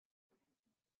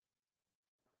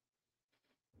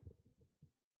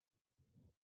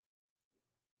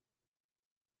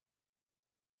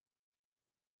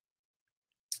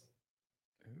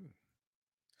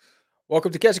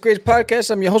Welcome to Catch the Crazy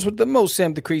Podcast. I'm your host with the most,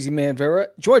 Sam the Crazy Man Vera.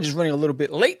 George is running a little bit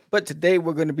late, but today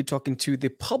we're going to be talking to the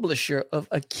publisher of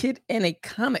A Kid and a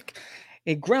Comic,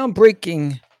 a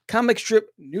groundbreaking comic strip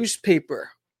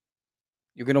newspaper.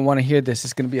 You're going to want to hear this.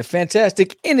 It's going to be a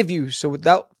fantastic interview. So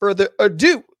without further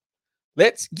ado,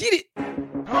 let's get it.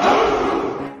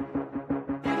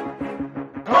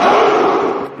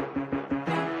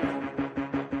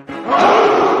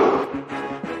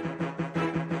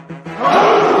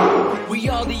 We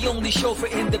are the only show for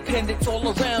independents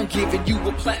all around, giving you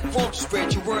a platform to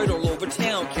spread your word all over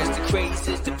town. Catch the Craze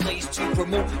is the place to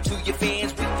promote to your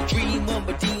fans with the Dreamer,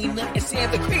 Medina, and Sam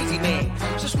the Crazy Man.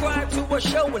 Subscribe to our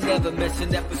show and never miss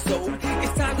an episode.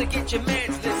 It's time to get your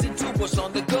meds, listen to us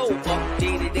on the go.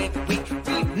 Updated every week,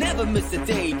 we never miss a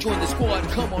day. Join the squad,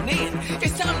 come on in.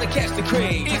 It's time to catch the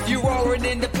craze. If you are an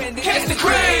independent, catch the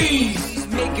craze.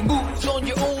 Making moves on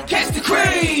your own, catch the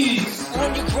craze.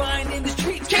 On your grind in the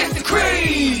streets, catch the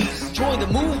craze. Join the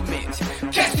movement,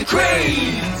 catch the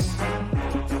craze.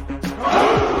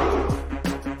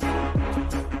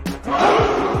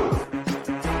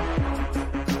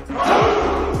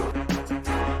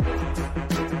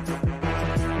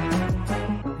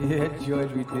 Yeah,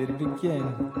 George, we did it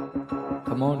again.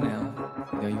 Come on now.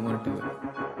 You know you want to do it.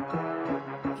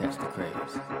 Catch the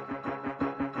craze.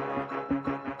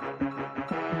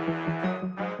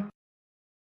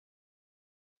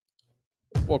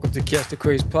 Welcome to Catch the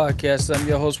Craze Podcast. I'm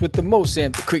your host with the most,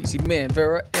 Sam the Crazy Man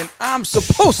Vera, and I'm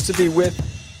supposed to be with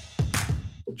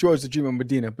George the Dreamer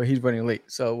Medina, but he's running late.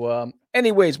 So,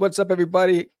 anyways, what's up,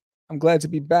 everybody? I'm glad to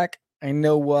be back. I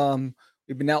know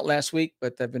we've been out last week,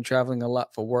 but I've been traveling a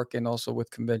lot for work and also with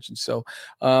conventions. So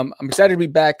I'm excited to be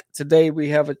back. Today we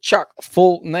have a chock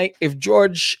full night. If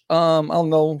George, I'll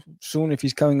know soon if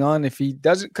he's coming on. If he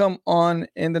doesn't come on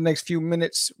in the next few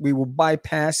minutes, we will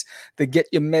bypass the Get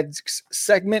Your Meds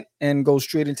segment and go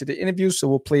straight into the interview. So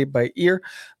we'll play it by ear.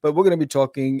 But we're going to be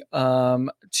talking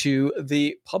to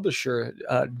the publisher,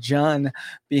 John,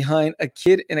 behind A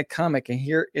Kid and a Comic. And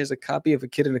here is a copy of A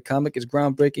Kid and a Comic. It's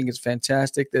groundbreaking. It's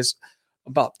fantastic. There's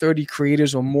about 30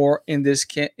 creators or more in this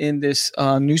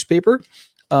newspaper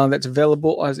that's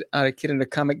available at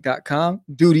kidandacomic.com.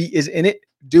 Duty is in it.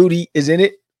 Duty is in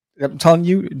it. I'm telling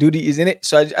you, Duty is in it.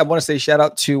 So I want to say shout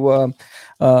out to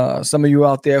some of you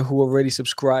out there who already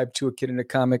subscribed to A Kid and a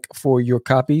Comic for your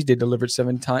copies. They delivered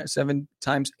seven times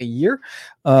a year.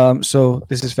 So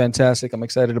this is fantastic. I'm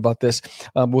excited about this.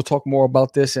 We'll talk more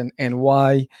about this and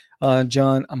why.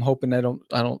 John, I'm hoping I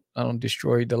don't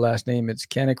destroy the last name. It's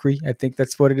Canacry. I think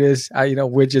that's what it is.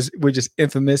 We're just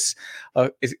infamous.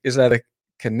 Is that a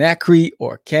Canacry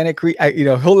or Canacry?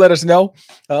 He'll let us know.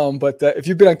 But if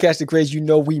you've been on Catch the Craze,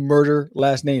 we murder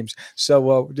last names.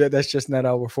 So that's just not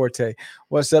our forte.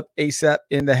 What's up, ASAP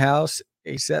in the house?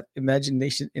 ASAP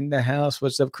Imagination in the house.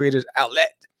 What's up, Creators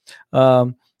Outlet?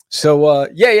 So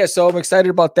I'm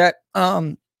excited about that.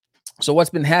 So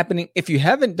what's been happening? If you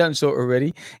haven't done so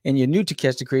already, and you're new to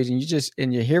Catch the Craze,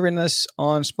 and you're hearing us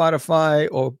on Spotify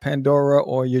or Pandora,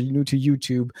 or you're new to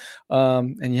YouTube,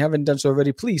 and you haven't done so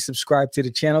already, please subscribe to the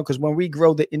channel, because when we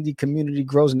grow, the indie community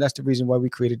grows, and that's the reason why we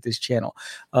created this channel.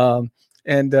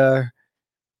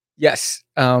 Yes,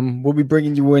 we'll be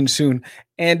bringing you in soon.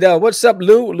 And what's up,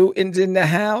 Lou? Lou is in the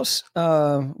house.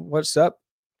 What's up?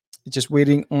 Just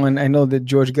waiting on. I know that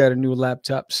George got a new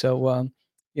laptop, so.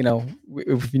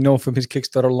 If you know from his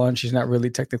Kickstarter launch, he's not really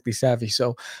technically savvy.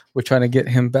 So we're trying to get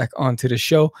him back onto the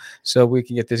show so we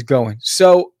can get this going.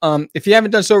 So if you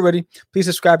haven't done so already, please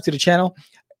subscribe to the channel.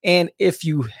 And if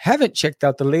you haven't checked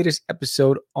out the latest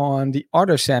episode on the Art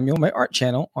of Samuel, my art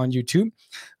channel on YouTube,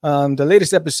 the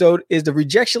latest episode is the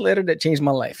rejection letter that changed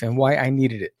my life and why I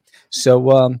needed it.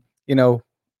 So,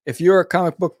 if you're a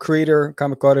comic book creator,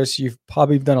 comic artist, you've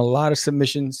probably done a lot of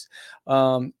submissions,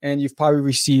 and you've probably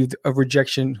received a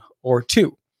rejection or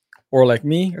two, or like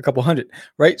me, a couple hundred,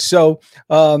 right? So,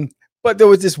 but there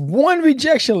was this one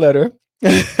rejection letter.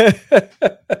 That's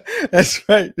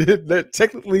right. That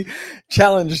technically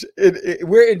challenged.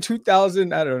 We're in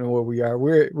 2000. I don't know where we are.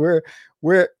 We're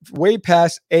way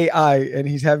past AI, and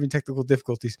he's having technical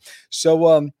difficulties.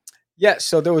 So,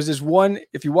 so there was this one,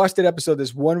 if you watched that episode,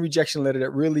 this one rejection letter that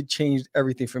really changed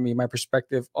everything for me, my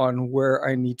perspective on where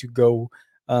I need to go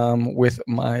with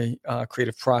my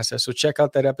creative process. So check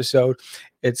out that episode.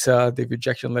 It's the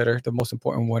rejection letter, the most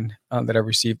important one that I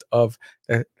received of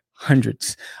the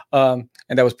hundreds. And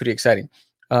that was pretty exciting.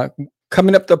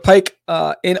 Coming up the pike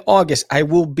in August, I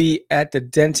will be at the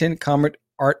Denton Comic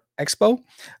Art Expo.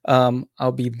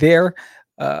 I'll be there.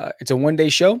 It's a one-day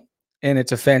show, and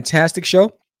it's a fantastic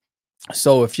show.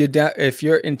 So if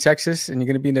you're in Texas and you're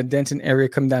going to be in the Denton area,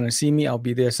 come down and see me. I'll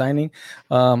be there signing.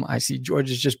 I see George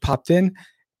has just popped in,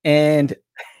 and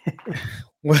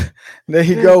there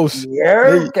he goes.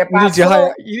 Yeah, ¿qué You need to pasó?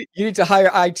 hire you need to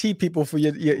hire IT people for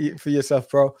for yourself,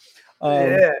 bro.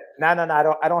 Yeah, no.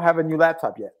 I don't have a new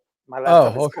laptop yet. My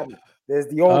laptop is coming. There's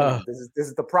the old one. This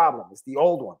is the problem. It's the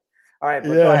old one. All right,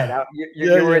 but go ahead.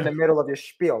 You were in the middle of your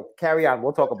spiel. Carry on.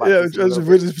 We'll talk about this. Yeah,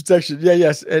 witness protection. Yeah,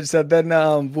 yes. And so then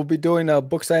we'll be doing a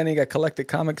book signing at Collected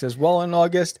Comics as well in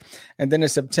August. And then in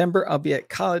September, I'll be at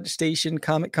College Station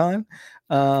Comic Con.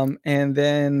 And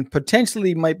then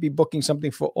potentially might be booking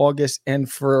something for August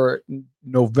and for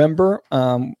November.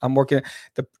 I'm working.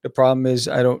 The problem is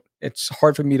it's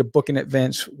hard for me to book in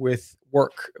advance with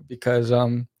work because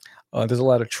there's a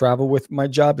lot of travel with my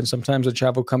job, and sometimes the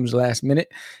travel comes last minute,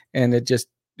 and it just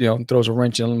throws a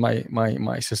wrench in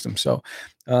my system. So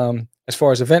as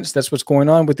far as events, that's what's going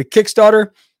on with the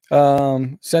Kickstarter.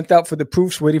 Sent out for the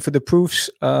proofs, waiting for the proofs.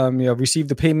 Received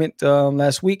the payment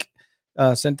last week.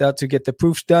 Sent out to get the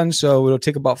proofs done. So it'll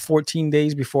take about 14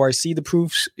 days before I see the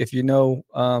proofs. If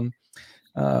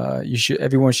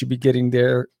everyone should be getting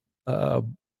their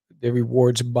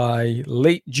rewards by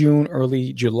late June,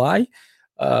 early July.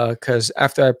 Because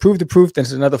after I approve the proof, then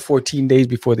it's another 14 days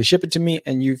before they ship it to me.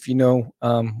 And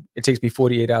it takes me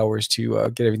 48 hours to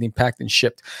get everything packed and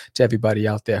shipped to everybody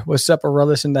out there. What's up,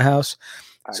 Aurelius in the house?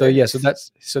 So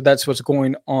that's what's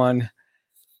going on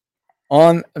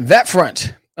that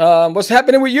front. What's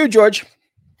happening with you, George?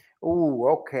 Oh,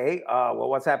 okay. Well,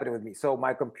 what's happening with me? So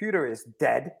my computer is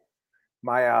dead.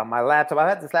 My laptop. I've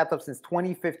had this laptop since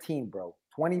 2015, bro.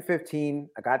 2015.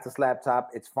 I got this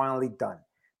laptop. It's finally done.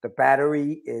 The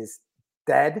battery is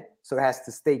dead, so it has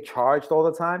to stay charged all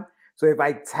the time. So if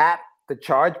I tap the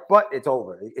charge button, it's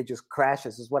over. It just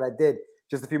crashes. This is what I did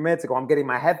just a few minutes ago. I'm getting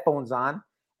my headphones on,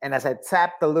 and as I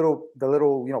tapped the little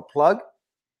plug,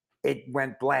 it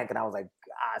went blank, and I was like,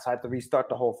 so I have to restart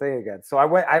the whole thing again. So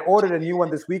I ordered a new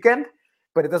one this weekend,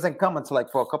 but it doesn't come until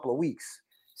for a couple of weeks.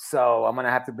 So I'm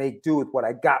gonna have to make do with what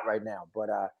I got right now. But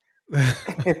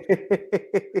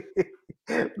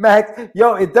Max,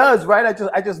 it does, right?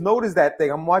 I just noticed that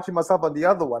thing. I'm watching myself on the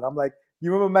other one. I'm like,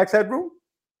 you remember Max Headroom?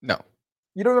 No.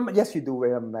 You don't remember? Yes, you do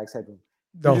remember Max Headroom.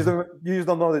 No. You just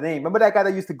don't know the name. Remember that guy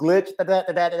that used to glitch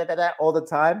all the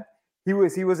time? He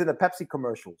was in the Pepsi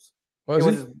commercials.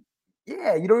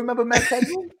 Yeah, you don't remember Max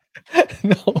Headroom?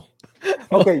 No.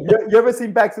 Okay, you ever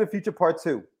seen Back to the Future Part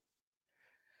 2?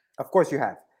 Of course you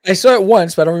have. I saw it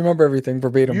once, but I don't remember everything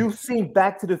verbatim. You've seen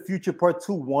Back to the Future Part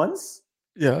 2 once?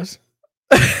 Yes.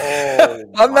 Oh,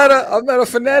 I'm not a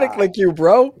fanatic like you,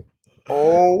 bro.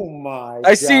 Oh my!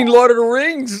 I've seen Lord of the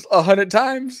Rings 100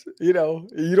 times. You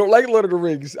don't like Lord of the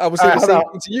Rings. I would say the same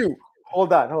thing to you.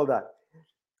 Hold on.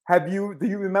 Do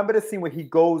you remember the scene where he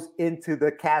goes into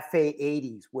the Cafe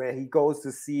 80s, where he goes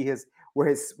to see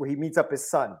where he meets up his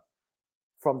son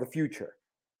from the future,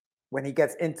 when he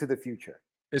gets into the future?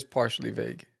 It's partially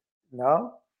vague.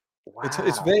 No? Wow.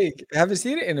 It's vague. I haven't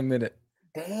seen it in a minute.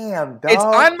 Damn, dog.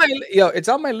 It's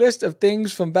on my list of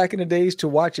things from back in the days to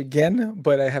watch again,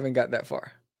 but I haven't got that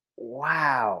far.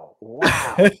 Wow.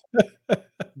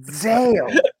 Damn.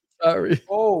 Sorry.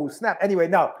 Oh, snap. Anyway,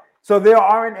 no. So there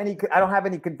aren't any. I don't have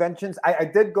any conventions. I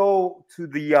did go to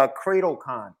the Cradle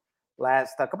Con a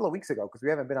couple of weeks ago because we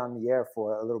haven't been on the air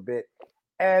for a little bit,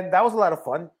 and that was a lot of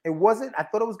fun. It wasn't. I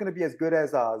thought it was going to be as good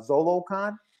as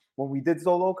ZoloCon when we did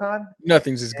ZoloCon.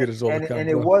 Nothing's as good as ZoloCon, and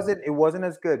it wasn't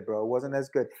as good, bro. It wasn't as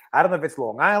good. I don't know if it's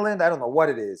Long Island. I don't know what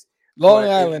it is. Long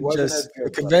Island, just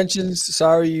good, conventions. Bro.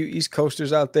 Sorry, you East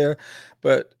Coasters out there,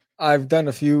 but I've done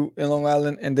a few in Long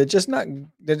Island, and they're just not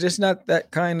that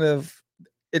kind of.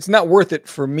 It's not worth it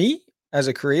for me as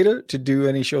a creator to do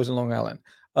any shows in Long Island.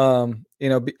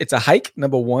 It's a hike,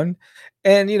 number one,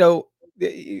 and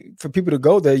for people to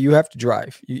go there, you have to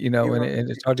drive. And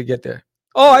it's hard to get there.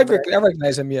 Oh, I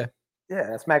recognize him. Yeah,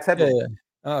 that's Max Headroom. Yeah.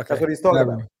 Oh, okay. That's what he's talking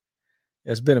about.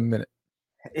 Yeah, it's been a minute.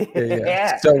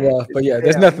 Yeah. So, but yeah,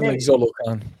 there's nothing like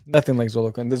ZoloCon. Nothing like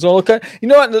ZoloCon. The ZoloCon. You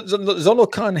know what? The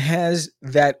ZoloCon has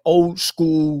that old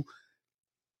school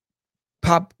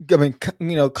pop. I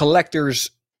mean, collectors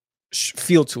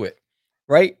feel to it,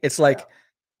 right? It's like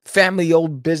family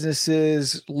owned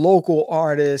businesses, local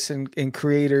artists and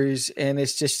creators, and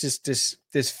it's just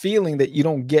this feeling that you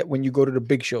don't get when you go to the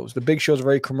big shows. The big shows are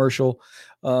very commercial,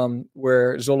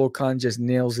 where ZoloCon just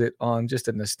nails it on just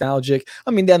a nostalgic.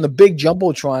 I mean, then the big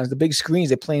jumbotrons, the big screens,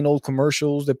 they're playing old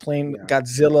commercials. They're playing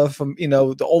Godzilla from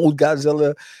the old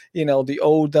Godzilla, the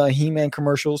old He-Man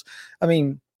commercials. I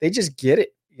mean, they just get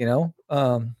it,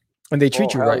 and they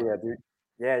treat you right. Yeah, dude.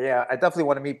 Yeah. I definitely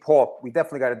want to meet Paul. We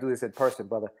definitely got to do this in person,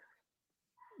 brother.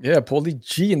 Yeah, Paulie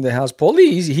G in the house.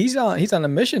 Paulie, he's on a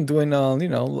mission doing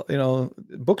book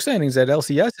signings at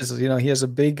LCS. He has a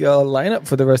big lineup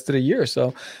for the rest of the year.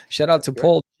 So shout out to Good.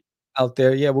 Paul out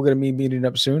there. Yeah, we're gonna be meeting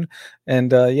up soon.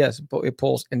 And yes,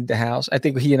 Paul's in the house. I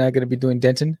think he and I are gonna be doing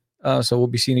Denton. So we'll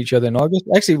be seeing each other in August.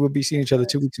 Actually, we'll be seeing each other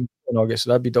 2 weeks in August. So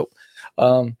that'd be dope.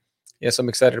 Yes, I'm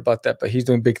excited about that. But he's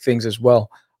doing big things as well.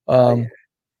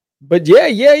 But yeah.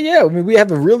 I mean, we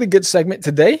have a really good segment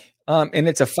today. And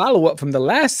it's a follow-up from the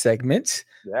last segment.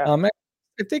 Yeah.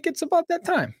 I think it's about that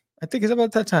time. Let's do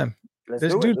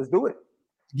it. Let's do it.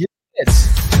 Yeah,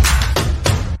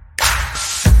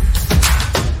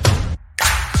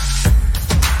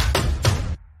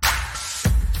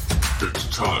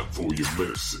 It's time for your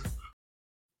medicine.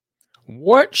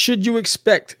 What should you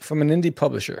expect from an indie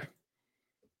publisher?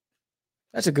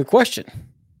 That's a good question.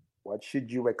 What should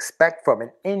you expect from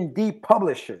an indie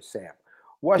publisher, Sam?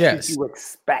 What should you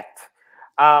expect?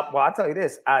 Well, I'll tell you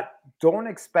this. Don't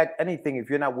expect anything if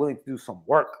you're not willing to do some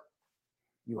work.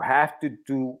 You have to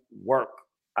do work.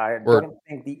 I don't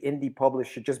think the indie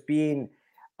publisher, just being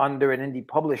under an indie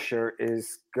publisher,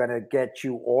 is going to get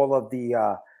you all of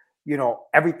the,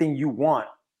 everything you want.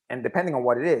 And depending on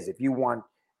what it is, if you want,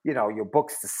 your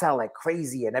books to sell like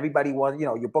crazy and everybody wants,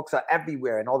 your books are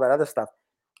everywhere and all that other stuff.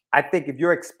 I think if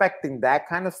you're expecting that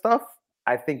kind of stuff,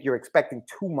 I think you're expecting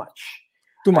too much.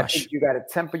 I think you got to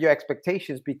temper your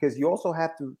expectations, because you also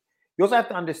have to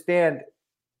understand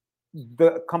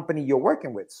the company you're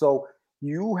working with. So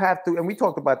you have to, and we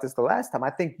talked about this the last time,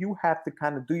 I think you have to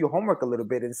kind of do your homework a little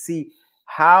bit and see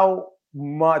how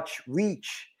much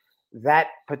reach that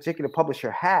particular publisher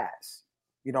has.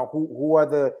 Who are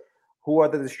the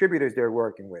distributors they're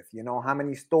working with? How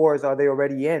many stores are they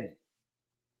already in?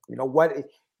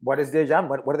 What is their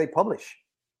genre? What do they publish?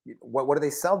 What do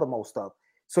they sell the most of?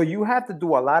 So you have to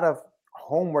do a lot of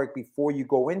homework before you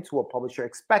go into a publisher,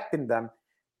 expecting them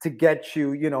to get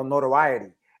you,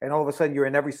 notoriety. And all of a sudden you're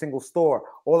in every single store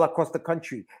all across the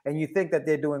country. And you think that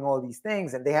they're doing all these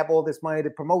things and they have all this money to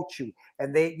promote you.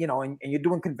 And they, and you're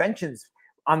doing conventions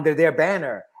under their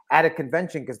banner at a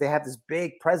convention because they have this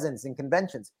big presence in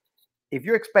conventions. If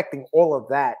you're expecting all of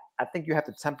that, I think you have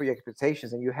to temper your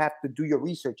expectations, and you have to do your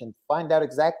research and find out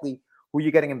exactly who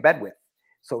you're getting in bed with,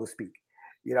 so to speak.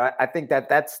 I think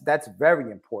that's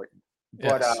very important.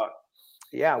 But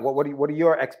what are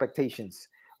your expectations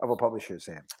of a publisher,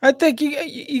 Sam? I think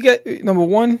you get, number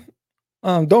one,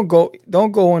 don't go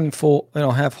in full,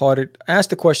 half-hearted. Ask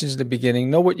the questions in the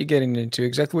beginning. Know what you're getting into.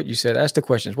 Exactly what you said. Ask the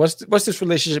questions. What's this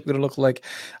relationship going to look like?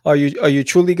 Are you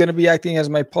truly going to be acting as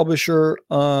my publisher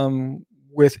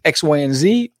with X, Y, and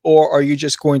Z, or are you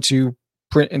just going to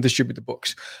print and distribute the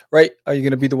books? Right? Are you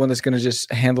going to be the one that's going to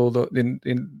just handle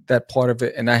in that part of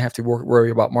it, and I have to worry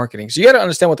about marketing? So you got to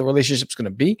understand what the relationship's going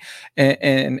to be,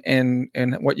 and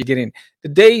what you're getting. The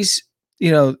days,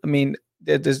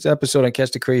 there's an episode on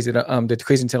Catch the Crazy, the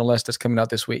Crazy Intent Less that's coming out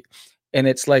this week. And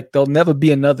it's like, there'll never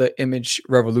be another image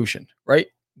revolution, right?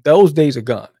 Those days are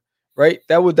gone, right?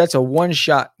 That's a one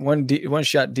shot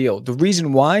deal. The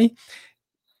reason why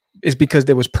is because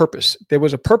there was purpose. There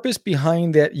was a purpose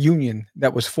behind that union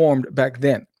that was formed back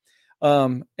then.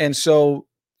 And so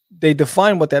they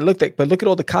defined what that looked like, but look at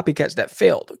all the copycats that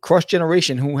failed. Cross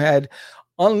generation, who had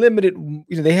unlimited,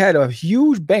 they had a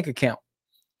huge bank account,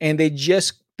 and they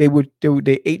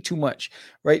ate too much,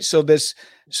 right?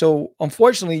 So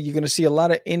unfortunately, you're going to see a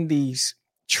lot of indies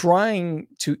trying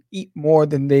to eat more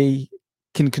than they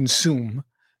can consume,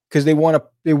 because they want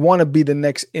to be the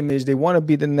next Image, they want to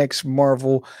be the next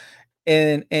Marvel,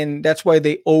 and that's why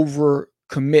they over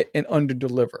commit and under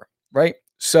deliver, right?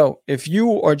 So if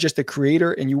you are just a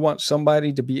creator and you want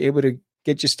somebody to be able to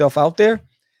get your stuff out there,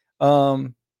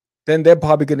 then they're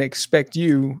probably going to expect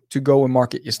you to go and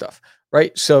market your stuff,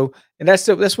 right? So, and that's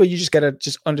where you just got to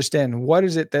just understand, what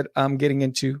is it that I'm getting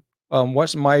into?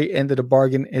 What's my end of the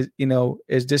bargain?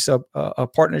 Is this a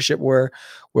partnership where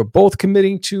we're both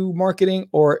committing to marketing,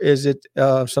 or is it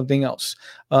something else?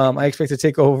 I expect to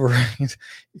take over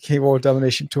World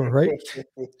Domination Tour, right?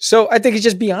 So I think it's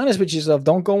just be honest with yourself.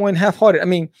 Don't go in half-hearted. I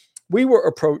mean, we were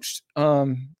approached,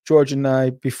 George and I,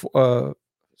 before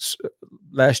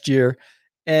last year,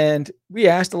 and we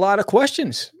asked a lot of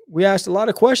questions.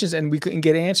 And we couldn't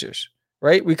get answers,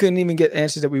 right? We couldn't even get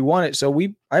answers that we wanted. So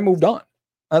I moved on.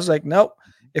 I was like, nope.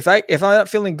 If I'm not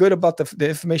feeling good about the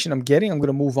information I'm getting, I'm going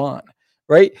to move on,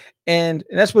 right? And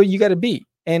that's where you got to be.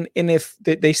 And if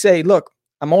they say, look,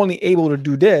 I'm only able to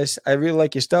do this, I really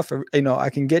like your stuff, I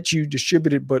can get you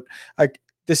distributed, but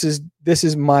this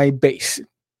is my base.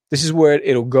 This is where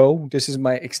it'll go. This is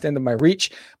my extent of my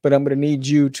reach, but I'm going to need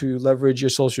you to leverage your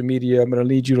social media. I'm going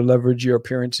to need you to leverage your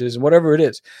appearances and whatever it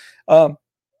is.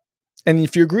 And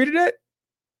if you agree to that,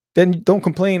 then don't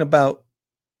complain about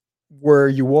where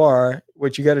you are.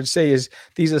 What you got to say is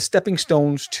these are stepping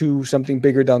stones to something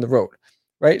bigger down the road,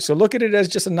 right? So look at it as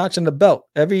just a notch in the belt.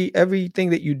 Everything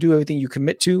that you do, everything you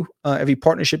commit to, every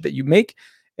partnership that you make,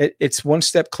 it's one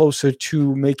step closer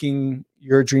to making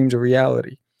your dreams a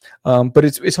reality. But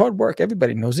it's hard work.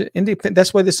 Everybody knows it.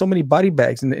 That's why there's so many body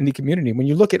bags in the indie community. When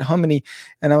you look at how many,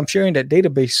 and I'm sharing that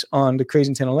database on the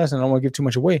Crazy Nintendo lesson, I don't want to give too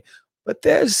much away, but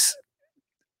there's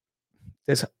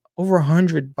over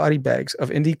 100 body bags of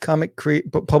indie comic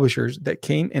publishers that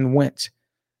came and went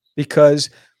because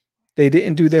they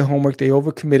didn't do their homework. They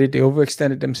overcommitted. They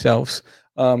overextended themselves,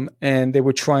 and they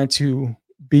were trying to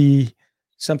be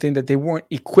something that they weren't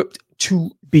equipped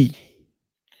to be.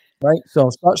 Right. So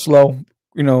start slow.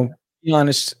 Be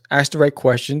honest. Ask the right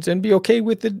questions, and be okay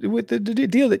with the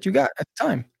deal that you got at the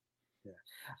time.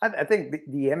 I think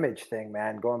the image thing,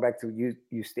 man, going back to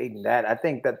you stating that, I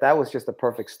think that was just a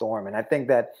perfect storm. And I think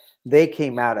that they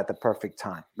came out at the perfect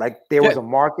time. Like there was a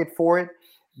market for it.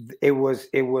 It was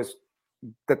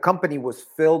the company was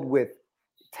filled with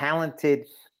talented,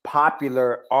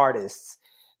 popular artists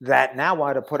that now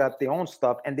wanted to put out their own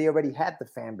stuff, and they already had the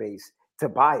fan base to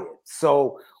buy it.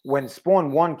 So when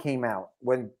Spawn 1 came out,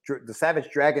 when the Savage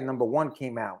Dragon #1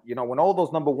 came out, when all those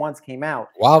 #1s came out,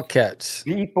 Wildcats,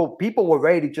 people were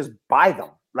ready to just buy them.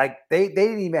 Like they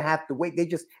didn't even have to wait.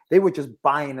 They were just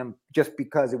buying them just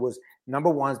because it was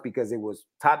 #1s, because it was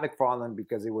Todd McFarlane,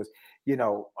 because it was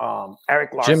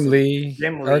Eric Larson, Jim Lee,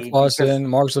 Eric Larson,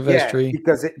 Mark Silvestri,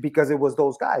 because it was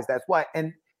those guys. That's why.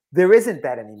 And there isn't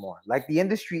that anymore. Like the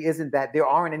industry isn't that. There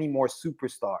aren't any more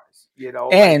superstars.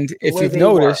 And if you've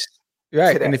noticed,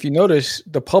 right, today. And if you notice,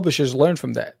 the publishers learned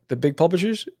from that. The big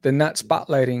publishers, they're not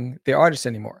spotlighting their artists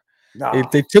anymore. No.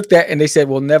 They took that and they said,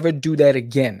 we'll never do that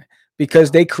again,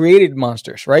 because they created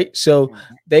monsters, right? So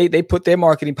they put their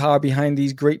marketing power behind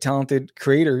these great, talented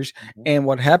creators. And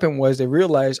what happened was they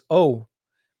realized, oh,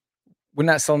 we're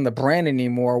not selling the brand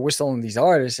anymore. We're selling these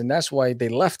artists. And that's why they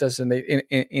left us and they,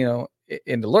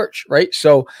 in the lurch, right?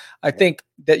 So I think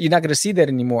that you're not going to see that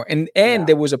anymore. And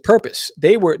there was a purpose.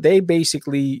 They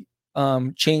basically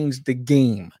changed the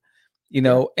game,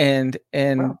 and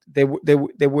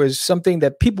there was something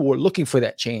that people were looking for,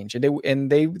 that change, and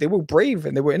they were brave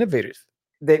and they were innovative.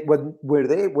 I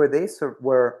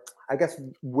guess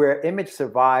where Image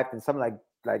survived, and something like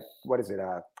what is it?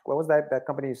 What was that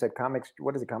company you said? Comics?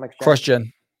 What is it? Comics?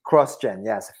 CrossGen.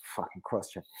 Yes, fucking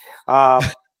CrossGen.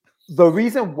 The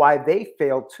reason why they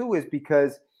failed too is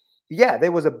because,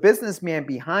 there was a businessman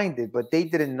behind it, but they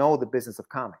didn't know the business of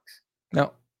comics.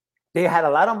 No, they had a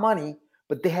lot of money,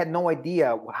 but they had no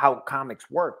idea how comics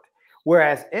worked.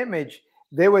 Whereas Image,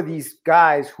 there were these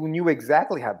guys who knew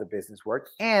exactly how the business worked,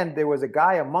 and there was a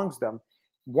guy amongst them,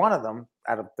 one of them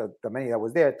out of the many that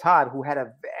was there, Todd, who had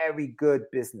a very good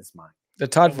business mind. The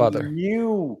Todd father. He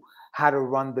knew how to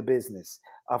run the business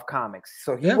of comics.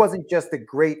 So he wasn't just a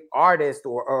great artist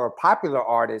or a popular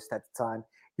artist at the time.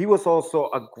 He was also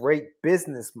a great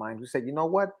business mind who said, you know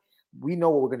what? We know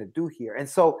what we're going to do here. And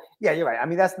so, you're right. I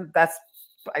mean, that's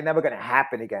never going to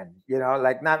happen again.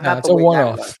 Not the way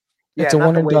one-off. It's a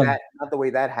one and done. Not the way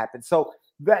that happened. So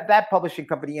that publishing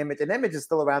company, Image is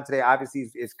still around today.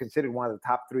 Obviously, is considered one of the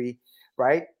top 3,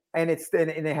 right? And it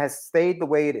has stayed the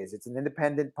way it is. It's an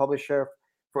independent publisher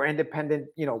for independent,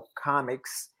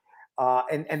 comics,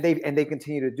 and they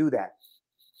continue to do that.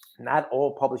 Not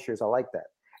all publishers are like that,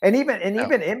 and even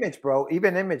Image, bro.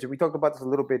 Even Image. We talked about this a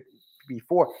little bit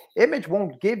before. Image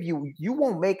won't give you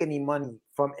won't make any money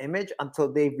from Image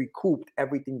until they've recouped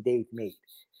everything they've made,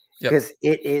 because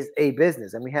it is a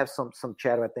business. And we have some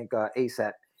chatter. I think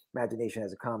ASAP Imagination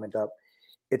has a comment up.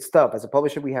 It's tough as a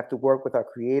publisher. We have to work with our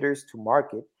creators to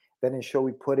market, then ensure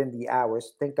we put in the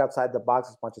hours, think outside the box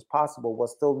as much as possible, while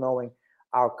still knowing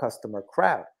our customer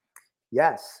crowd.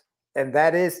 Yes, and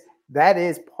that is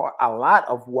a lot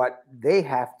of what they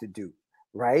have to do,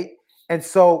 right? And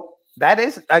so that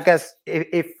is, I guess,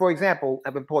 if for example,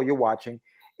 Evan Paul, you're watching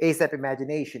ASAP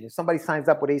Imagination. If somebody signs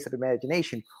up with ASAP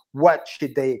Imagination, what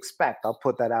should they expect? I'll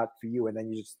put that out for you, and then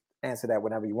you just answer that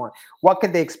whenever you want. What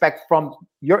can they expect from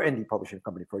your indie publishing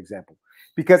company, for example?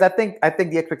 Because I think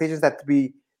the expectations have to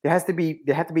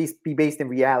be based in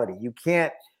reality. You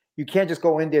can't just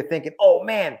go in there thinking, oh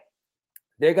man,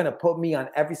 they're gonna put me on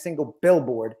every single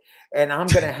billboard and I'm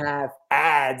gonna have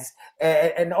ads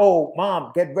and oh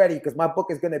mom, get ready because my book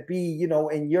is gonna be,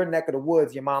 in your neck of the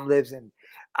woods. Your mom lives in,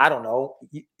 I don't know,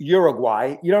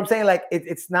 Uruguay. You know what I'm saying? Like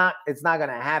it's not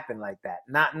gonna happen like that.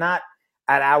 Not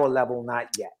at our level, not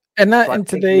yet. And not in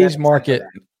today's market.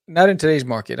 not in today's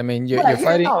market. I mean, you're Right, yeah,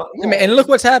 fighting. no, I mean, yeah. and look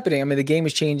what's happening. I mean, the game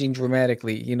is changing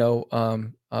dramatically.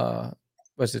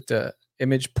 Was it the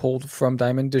image pulled from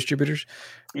Diamond Distributors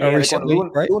Yeah, they're going to recently,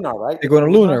 right? Luna, right? They're They're going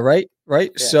going to to Luna. Luna, right?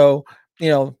 Right. Yeah. So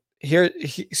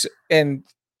and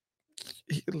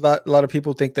a lot of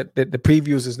people think that the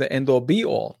previews is the end all be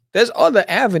all. There's other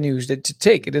avenues to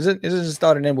take. It doesn't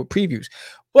start and end with previews.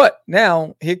 But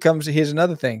now here's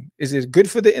another thing. Is it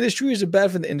good for the industry or is it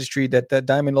bad for the industry that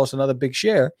Diamond lost another big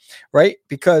share, right?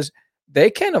 Because they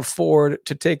can't afford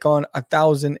to take on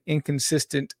 1,000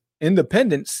 inconsistent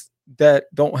independents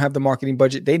that don't have the marketing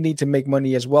budget. They need to make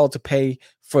money as well to pay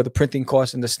for the printing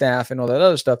costs and the staff and all that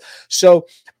other stuff. So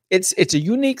it's a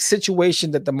unique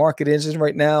situation that the market is in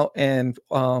right now, and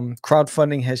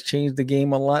crowdfunding has changed the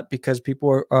game a lot because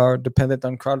people are dependent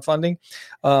on crowdfunding.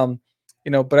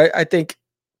 But I think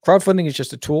crowdfunding is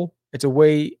just a tool. It's a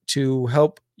way to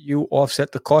help you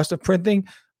offset the cost of printing,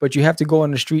 but you have to go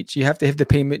on the streets. You have to have the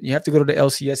payment. You have to go to the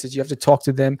LCSs. You have to talk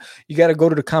to them. You got to go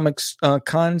to the comics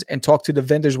cons and talk to the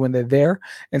vendors when they're there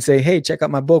and say, hey, check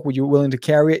out my book. Would you willing to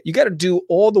carry it? You got to do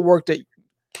all the work that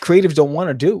creatives don't want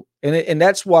to do. And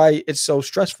that's why it's so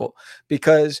stressful,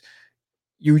 because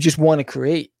you just want to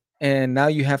create. And now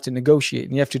you have to negotiate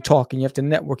and you have to talk and you have to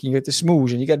network and you have to smoosh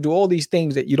and you got to do all these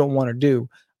things that you don't want to do.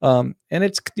 And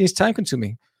it's time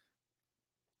consuming.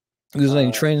 There's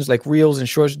like trends like reels and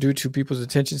shorts due to people's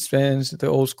attention spans, the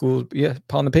old school,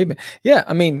 pound the pavement. Yeah,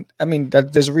 I mean that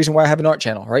there's a reason why I have an art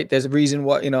channel, right? There's a reason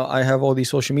why I have all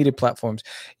these social media platforms.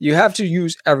 You have to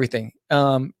use everything.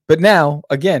 But now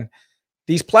again,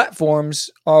 these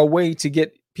platforms are a way to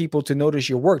get people to notice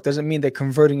your work. Doesn't mean they're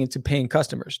converting into paying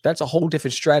customers. That's a whole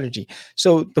different strategy.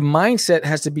 So the mindset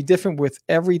has to be different with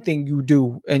everything you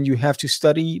do. And you have to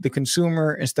study the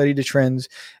consumer and study the trends.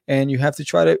 And you have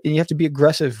to you have to be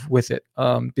aggressive with it.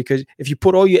 Because if you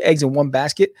put all your eggs in one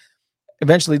basket,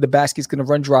 eventually the basket's going to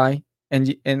run dry.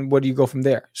 And where do you go from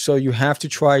there? So you have to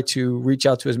try to reach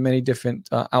out to as many different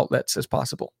outlets as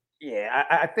possible. Yeah,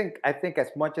 I think as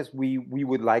much as we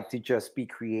would like to just be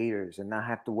creators and not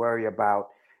have to worry about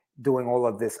doing all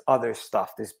of this other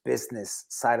stuff, this business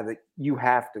side of it, you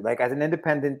have to, like, as an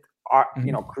independent art,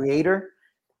 creator,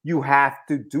 you have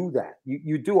to do that.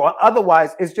 You do.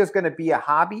 Otherwise, it's just going to be a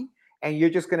hobby, and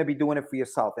you're just going to be doing it for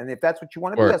yourself. And if that's what you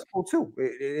want to do, that's cool too.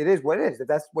 It is what it is. If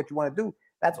that's what you want to do,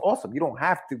 that's awesome. You don't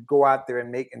have to go out there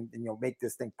and make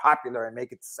this thing popular and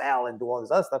make it sell and do all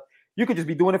this other stuff. You could just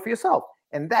be doing it for yourself.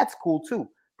 And that's cool too.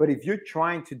 But if you're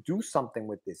trying to do something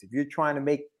with this, if you're trying to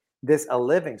make this a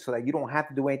living so that you don't have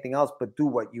to do anything else but do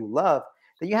what you love,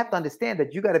 then you have to understand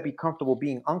that you got to be comfortable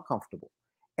being uncomfortable.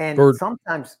 And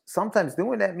sometimes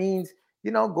doing that means,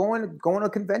 going to a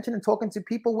convention and talking to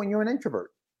people when you're an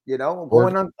introvert,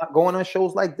 going on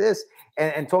shows like this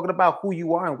and talking about who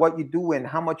you are and what you do and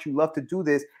how much you love to do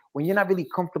this when you're not really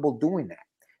comfortable doing that.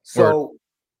 So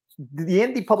the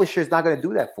indie publisher is not going to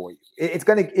do that for you.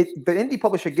 The indie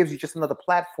publisher gives you just another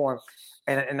platform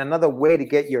and another way to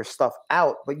get your stuff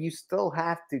out, but you still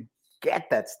have to get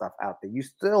that stuff out there. You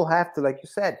still have to, like you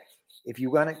said, if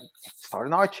you're going to start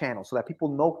an art channel so that people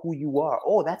know who you are.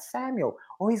 Oh, that's Samuel.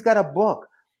 Oh, he's got a book.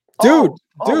 Dude.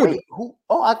 Wait, who?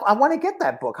 Oh, I want to get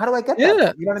that book. How do I get that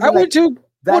book? You know what I mean?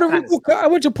 I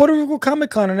went to Puerto Rico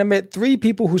Comic Con and I met 3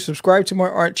 people who subscribed to my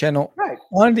art channel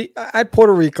at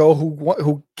Puerto Rico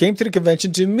who came to the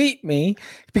convention to meet me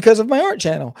because of my art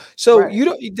channel. So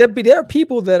there are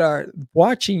people that are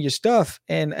watching your stuff,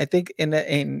 and I think and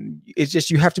it's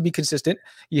just you have to be consistent.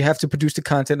 You have to produce the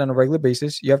content on a regular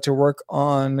basis. You have to work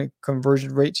on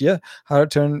conversion rates. Yeah, how to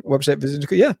turn website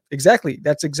visitors. Yeah, exactly.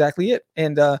 That's exactly it.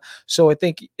 And so I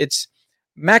think it's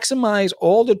maximize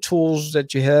all the tools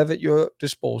that you have at your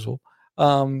disposal.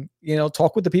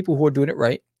 Talk with the people who are doing it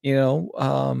right.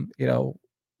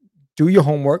 Do your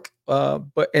homework,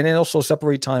 and then also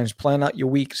separate times. Plan out your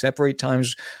week. Separate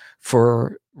times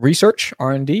for research,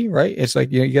 R&D. Right? It's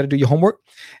like you got to do your homework,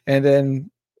 and then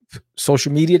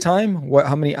social media time.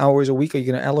 How many hours a week are you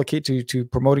going to allocate to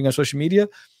promoting on social media?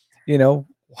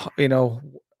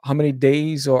 How many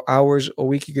days or hours a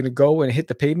week you're going to go and hit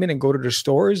the pavement and go to the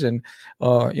stores and,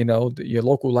 your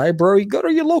local library. Go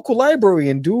to your local library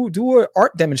and do an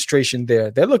art demonstration there.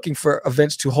 They're looking for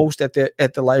events to host at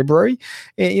the library.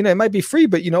 And, it might be free,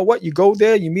 but you know what? You go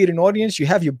there, you meet an audience, you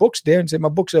have your books there and say, my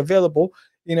books are available.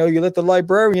 You let the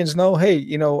librarians know, hey,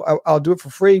 I'll do it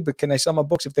for free, but can I sell my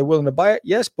books if they're willing to buy it?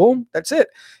 Yes, boom, that's it.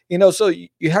 So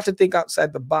you have to think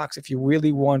outside the box if you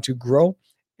really want to grow.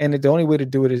 And the only way to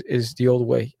do it is the old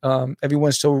way.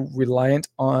 Everyone's so reliant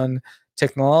on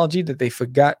technology that they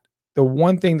forgot the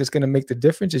one thing that's going to make the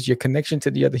difference is your connection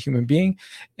to the other human being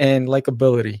and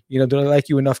likability. You know, do they like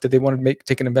you enough that they want to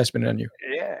take an investment on you?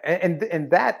 Yeah, and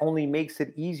that only makes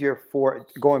it easier for,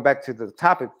 going back to the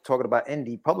topic, talking about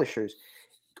indie publishers.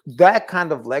 That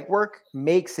kind of legwork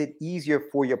makes it easier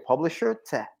for your publisher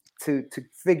to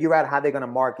figure out how they're going to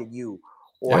market you,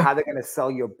 or how they're going to sell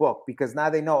your book, because now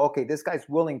they know, okay, this guy's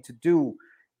willing to do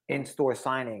in-store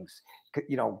signings,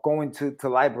 you know, going to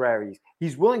libraries.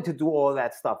 He's willing to do all of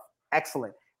that stuff.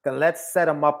 Excellent. Then let's set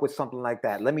him up with something like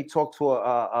that. Let me talk to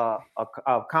a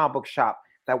comic book shop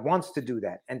that wants to do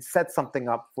that and set something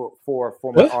up for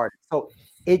my artist. So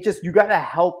it just, you got to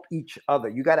help each other.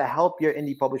 You got to help your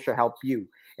indie publisher help you.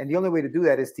 And the only way to do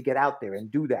that is to get out there and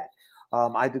do that.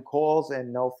 I do calls,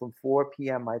 and know from 4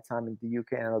 p.m. my time in the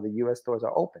UK, and I know the US stores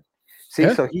are open.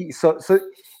 See, so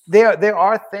there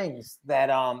are things that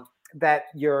that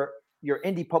your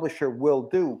indie publisher will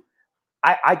do.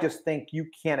 I just think you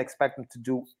can't expect them to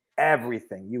do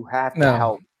everything. You have to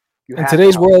help. In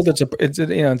today's world, it's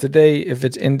you know, today, if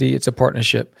it's indie, it's a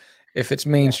partnership. If it's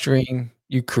mainstream,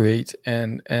 you create,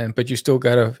 but you still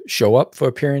gotta show up for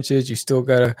appearances. You still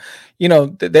gotta, you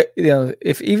know,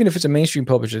 even if it's a mainstream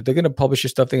publisher, they're gonna publish your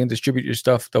stuff, they're gonna distribute your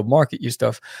stuff, they'll market your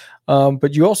stuff.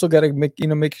 But you also gotta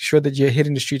make sure that you're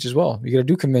hitting the streets as well. You gotta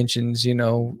do conventions, you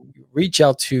know, reach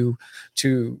out to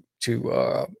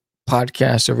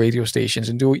podcasts or radio stations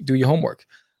and do your homework.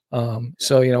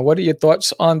 So, you know, what are your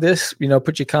thoughts on this? You know,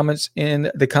 put your comments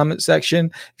in the comment section.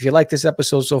 If you like this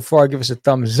episode so far, give us a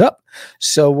thumbs up.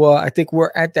 So I think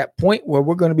we're at that point where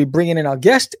we're going to be bringing in our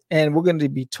guest, and we're going to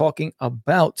be talking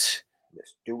about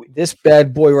this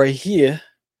bad boy right here,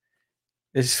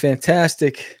 this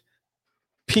fantastic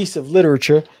piece of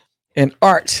literature and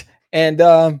art. And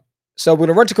so we're going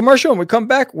to run to commercial, and when we come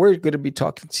back, we're going to be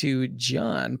talking to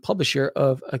John, publisher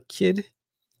of A Kid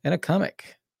and a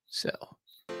Comic. So...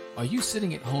 Are you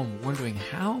sitting at home wondering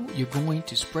how you're going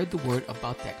to spread the word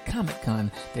about that Comic-Con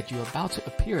that you're about to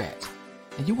appear at,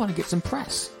 and you want to get some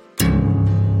press?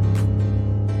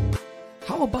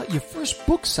 How about your first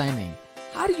book signing?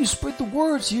 How do you spread the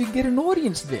word so you can get an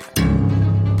audience there?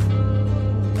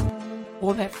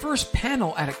 Or that first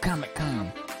panel at a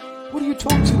Comic-Con? Who do you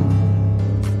talk to?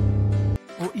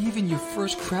 Or even your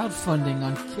first crowdfunding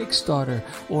on Kickstarter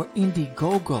or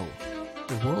Indiegogo?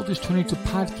 The world is turning to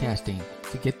podcasting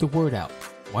to get the word out.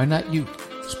 Why not you?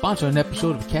 Sponsor an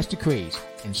episode of Catch the Craze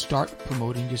and start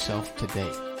promoting yourself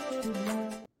today.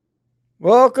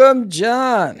 Welcome,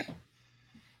 John.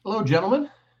 Hello, gentlemen.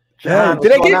 John,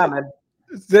 did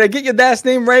I get your last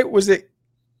name right? Was it?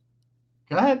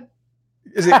 Go ahead.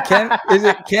 Is it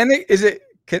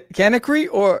Canacry,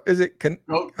 or is it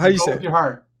how do you say? With your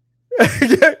heart.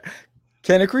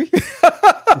 Canacry?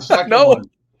 No. One.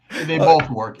 They both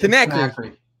work.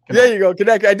 Canacry. There you go.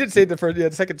 Canacry. I did say the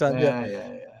second time.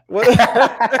 Yeah. What?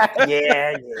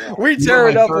 yeah. We tear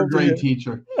it up. Third grade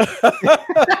teacher.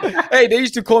 Hey, they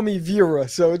used to call me Vera,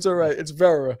 so it's all right. It's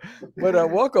Vera. But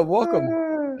welcome.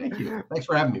 Thank you. Thanks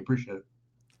for having me. Appreciate it.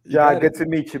 Yeah, good to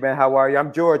meet you, man. How are you?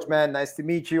 I'm George, man. Nice to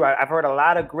meet you. I've heard a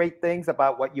lot of great things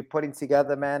about what you're putting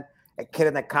together, man. A Kid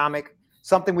and a Comic,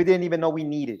 something we didn't even know we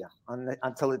needed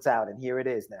until it's out, and here it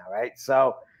is now, right?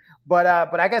 So, but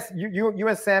I guess you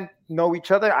and Sam know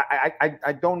each other.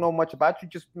 I don't know much about you.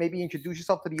 Just maybe introduce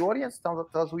yourself to the audience. Tell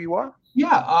us who you are.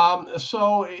 Yeah.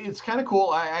 So it's kind of cool.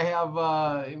 I have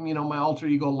my alter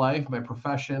ego life, my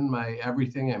profession, my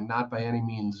everything. I'm not by any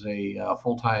means a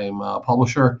full-time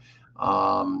publisher.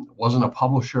 Wasn't a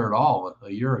publisher at all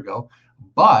a year ago,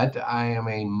 but I am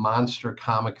a monster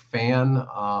comic fan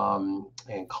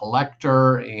and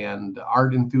collector and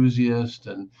art enthusiast,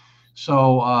 and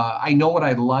so I know what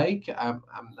I like. I'm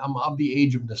of the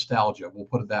age of nostalgia. We'll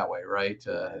put it that way, right? It's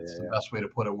the best way to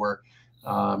put it. Where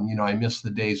I miss the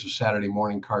days of Saturday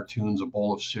morning cartoons, a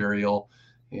bowl of cereal,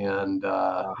 and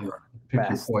pick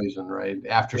your poison, right?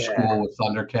 After school with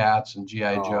Thundercats and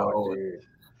G.I. Joe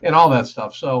and all that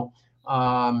stuff. So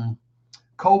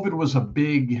COVID was a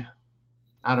big,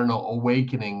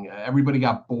 awakening. Everybody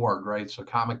got bored, right? So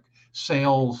comic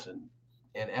sales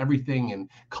and everything and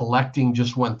collecting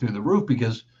just went through the roof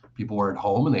because people were at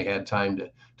home and they had time to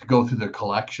go through their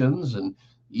collections, and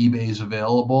eBay's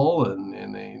available, and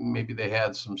maybe they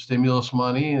had some stimulus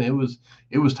money, and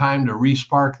it was time to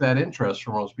re-spark that interest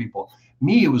for most people.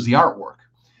 Me, it was the artwork.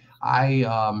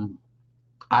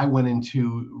 I went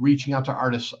into reaching out to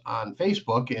artists on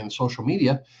Facebook and social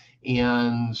media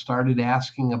and started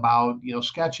asking about,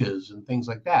 sketches and things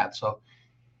like that. So,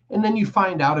 and then you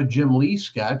find out a Jim Lee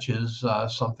sketch is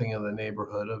something in the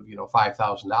neighborhood of,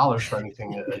 $5,000 for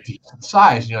anything a decent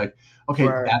size. And you're like, okay,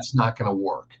 that's not going to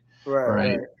work.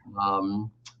 Right.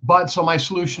 But so my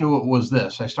solution to it was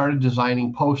this. I started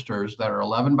designing posters that are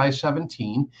 11 by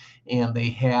 17, and they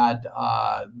had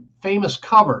famous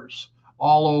covers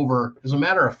all over. As a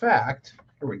matter of fact,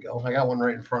 here we go. I got one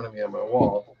right in front of me on my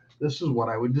wall. This is what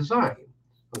I would design.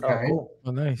 Okay. Oh, cool.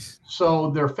 Oh, nice.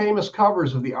 So they're famous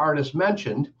covers of the artists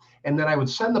mentioned, and then I would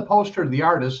send the poster to the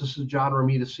artist. This is John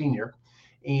Romita Sr.,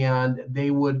 and they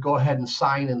would go ahead and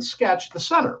sign and sketch the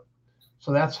center.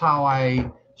 So that's how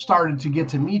I started to get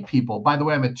to meet people. By the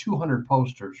way, I'm at 200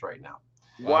 posters right now.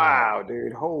 Wow,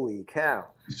 dude. Holy cow.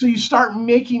 So you start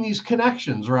making these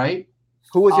connections, right?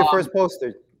 Who was your first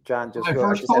poster, John? My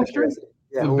first poster?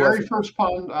 Yeah, the very first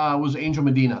one was Angel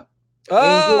Medina.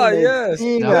 Oh, yes.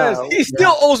 Yes. He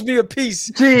still owes me a piece.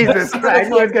 Jesus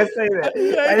Christ. I was going to say that.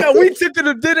 Yeah, we took him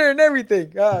to dinner and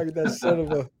everything. Oh, that son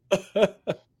of a.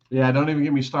 Yeah, don't even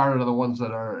get me started on the ones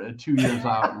that are 2 years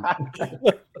out.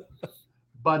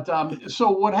 But so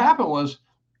what happened was,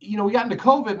 we got into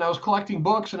COVID and I was collecting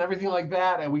books and everything like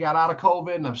that. And we got out of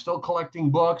COVID and I'm still collecting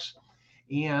books.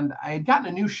 And I had gotten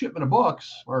a new shipment of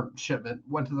books, went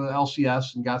to the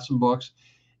LCS and got some books.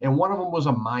 And one of them was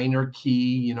a minor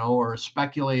key, or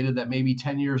speculated that maybe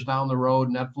 10 years down the road,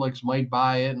 Netflix might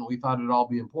buy it. And we thought it'd all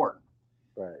be important.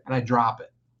 Right. And I drop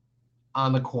it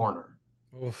on the corner,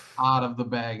 Oof. out of the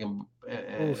bag and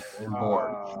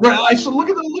board. Wow. Right. I said, look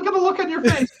at the look on your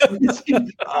face.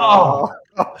 Oh.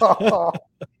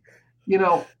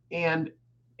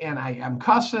 And I'm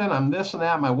cussing, I'm this and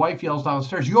that. My wife yells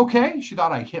downstairs, "You okay?" She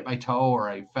thought I hit my toe or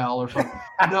I fell or something.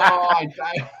 No, I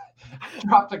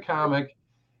dropped a comic.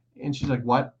 And she's like,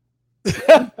 "What?"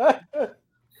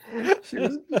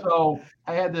 So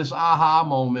I had this aha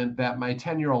moment that my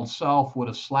 10-year-old self would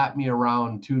have slapped me around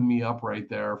and tuned me up right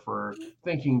there for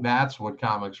thinking that's what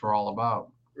comics were all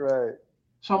about. Right.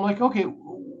 So I'm like, okay,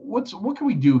 what can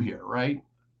we do here, right?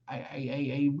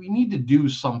 We need to do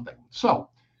something. So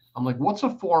I'm like, what's a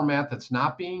format that's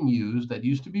not being used, that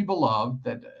used to be beloved,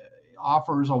 that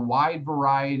offers a wide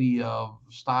variety of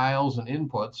styles and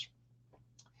inputs?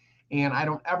 And I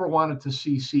don't ever want it to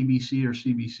see CBC or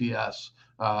CBCS,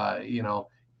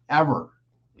 ever,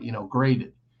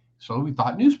 graded. So we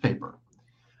thought newspaper.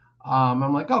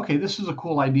 I'm like, okay, this is a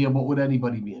cool idea, but would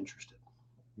anybody be interested?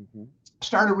 Mm-hmm.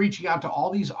 Started reaching out to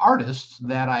all these artists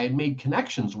that I had made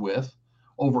connections with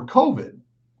over COVID.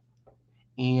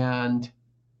 And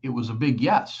it was a big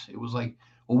yes. It was like,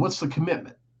 well, what's the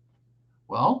commitment?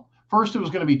 Well, first it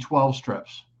was going to be 12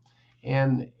 strips.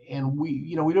 And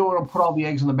we don't want to put all the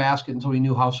eggs in the basket until we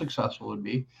knew how successful it would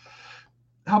be.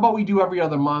 How about we do every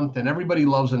other month? And everybody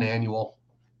loves an annual.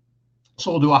 So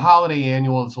we'll do a holiday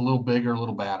annual that's a little bigger, a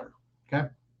little badder. Okay.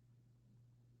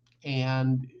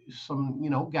 And some,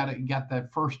 got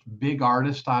that first big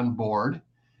artist on board.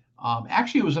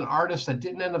 Actually, it was an artist that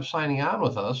didn't end up signing on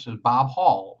with us. It was Bob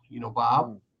Hall. You know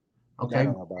Bob? Okay.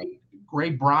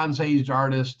 Great Bronze Age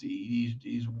artist.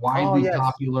 He's widely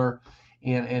popular.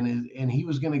 And he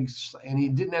was and he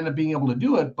didn't end up being able to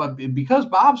do it, but because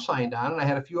Bob signed on and I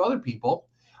had a few other people,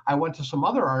 I went to some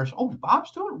other artists. Oh,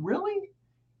 Bob's doing it? Really?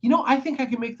 I think I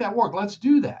can make that work. Let's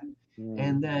do that.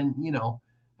 And then,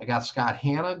 I got Scott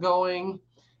Hanna going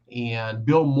and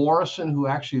Bill Morrison, who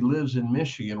actually lives in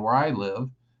Michigan where I live.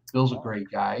 Bill's a great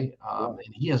guy.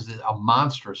 And he has a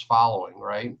monstrous following,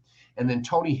 right? And then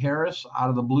Tony Harris out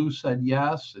of the blue said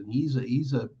yes. And he's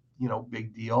a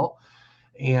big deal.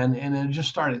 And it just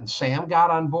started, and Sam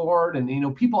got on board,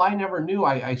 and people I never knew.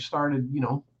 I started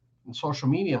in social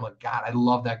media. I'm like, God, I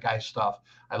love that guy's stuff.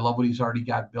 I love what he's already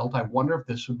got built. I wonder if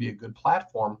this would be a good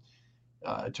platform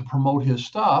to promote his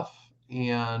stuff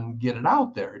and get it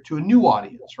out there to a new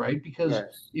audience, right? Because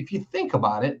if you think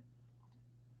about it,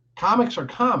 comics are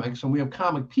comics, and we have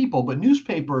comic people, but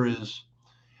newspaper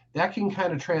that can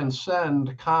kind of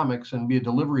transcend comics and be a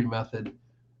delivery method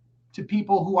to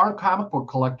people who aren't comic book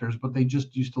collectors, but they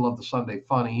just used to love the Sunday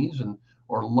funnies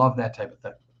or love that type of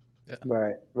thing.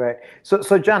 Yeah. Right.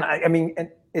 So John, I mean, and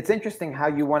it's interesting how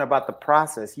you went about the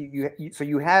process. So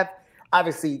you have,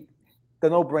 obviously, the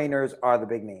no-brainers are the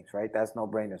big names, right? That's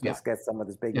no-brainers. Yeah. Let's get some of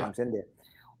these big names in there.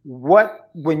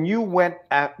 When you went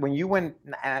after,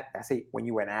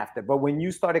 but when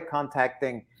you started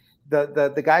contacting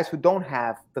the guys who don't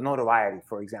have the notoriety,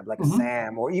 for example, like a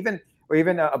Sam or even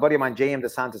a buddy of mine, J.M.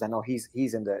 DeSantis, I know he's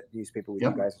in the newspaper with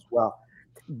you guys as well.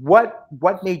 What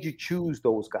made you choose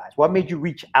those guys? What made you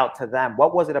reach out to them?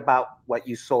 What was it about what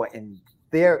you saw in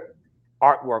their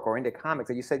artwork or in the comics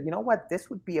that you said, you know what, this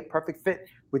would be a perfect fit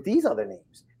with these other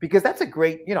names? Because that's a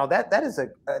great, that is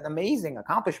an amazing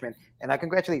accomplishment. And I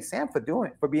congratulate Sam for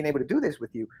being able to do this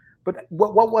with you. But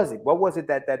what was it? What was it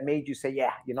that made you say,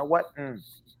 yeah, you know what? I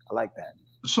like that.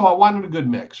 So I wanted a good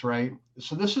mix, right?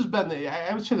 So this has been,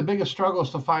 I would say the biggest struggle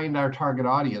is to find our target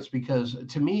audience, because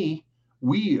to me,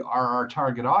 we are our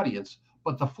target audience,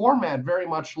 but the format very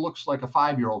much looks like a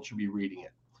 5-year-old should be reading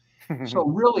it. So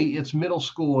really it's middle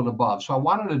school and above. So I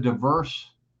wanted a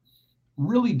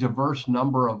really diverse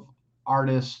number of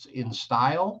artists in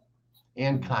style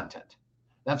and content.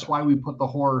 That's why we put the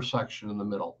horror section in the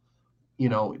middle.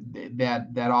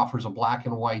 That offers a black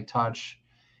and white touch.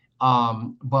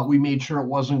 But we made sure it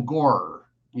wasn't gore,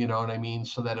 you know what I mean?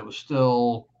 So that it was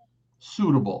still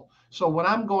suitable. So when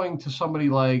I'm going to somebody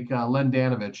like Len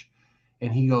Danovich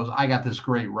and he goes, I got this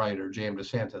great writer, Jam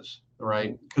DeSantis,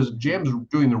 right? Because Jam's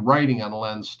doing the writing on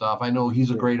Len's stuff. I know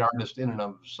he's a great artist in and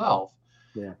of himself.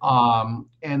 Yeah.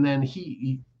 And then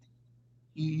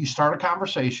you start a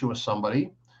conversation with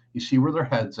somebody, you see where their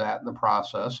head's at in the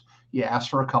process, you ask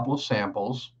for a couple of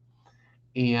samples,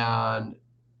 and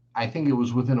I think it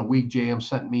was within a week, JM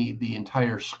sent me the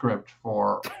entire script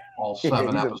for all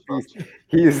 7 episodes. And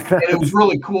it was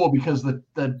really cool because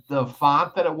the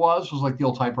font that it was like the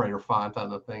old typewriter font on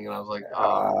the thing. And I was like,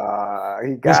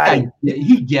 this guy,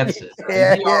 he gets it.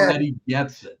 He already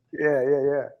gets it.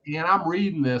 Yeah. And I'm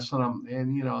reading this and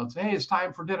it's, hey, it's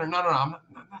time for dinner. No, I'm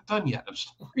not done yet. I'm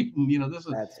still reading. That's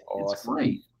awesome. It's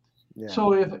great. Yeah.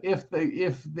 So if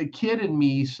the kid in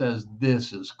me says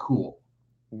this is cool,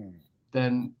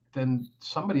 then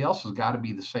somebody else has got to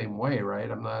be the same way, right?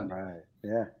 I'm not, right.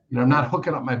 Yeah. I'm not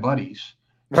hooking up my buddies.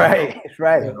 Right.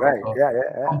 Right. So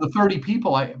Yeah. Of the 30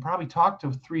 people, I probably talked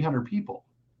to 300 people,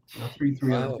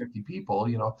 350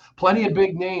 people, plenty of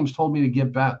big names told me to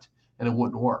get bent and it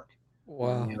wouldn't work.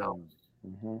 Wow.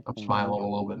 I'm smiling a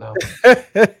little bit now.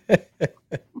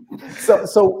 So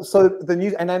the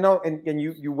news, and I know, and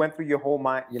you went through your whole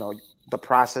mind, the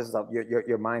process of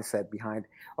your mindset behind,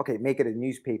 okay, make it a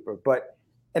newspaper. But,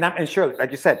 and I'm sure,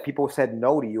 like you said, people said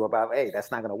no to you about, hey,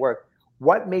 that's not going to work.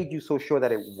 What made you so sure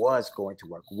that it was going to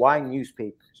work? Why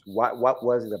newspapers? What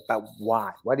was it about?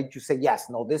 Why did you say, yes,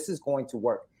 no, this is going to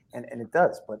work? And it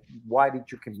does, but why did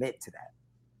you commit to that?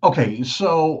 Okay.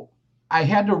 So I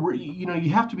had to, you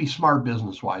have to be smart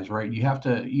business wise, right? You have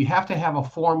to have a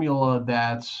formula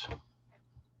that's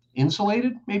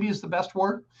insulated, maybe is the best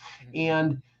word.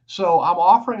 And so I'm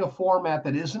offering a format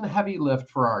that isn't a heavy lift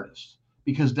for artists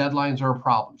because deadlines are a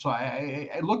problem. So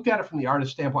I looked at it from the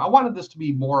artist standpoint. I wanted this to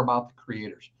be more about the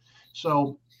creators.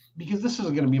 So because this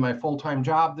isn't going to be my full-time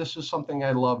job, this is something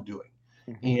I love doing.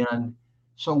 And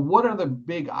so what are the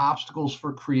big obstacles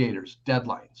for creators?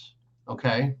 Deadlines.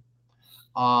 Okay.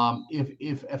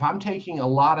 If I'm taking a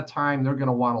lot of time, they're going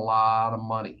to want a lot of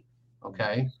money.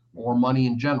 Okay. Or money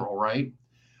in general, right?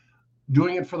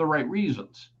 Doing it for the right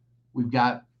reasons. We've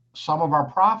got some of our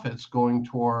profits going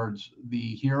towards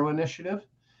the Hero Initiative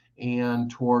and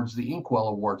towards the Inkwell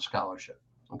Award Scholarship.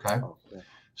 Okay.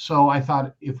 So I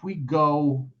thought if we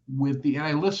go with and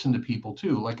I listened to people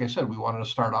too, like I said, we wanted to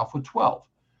start off with 12.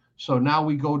 So now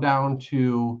we go down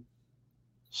to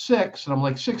 6, and I'm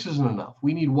like, 6 isn't enough.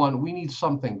 We need 1. We need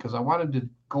something, because I wanted to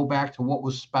go back to what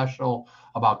was special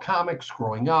about comics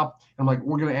growing up. And I'm like,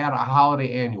 we're going to add a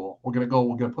holiday annual. We're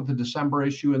going to put the December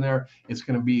issue in there. It's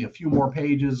going to be a few more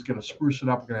pages, going to spruce it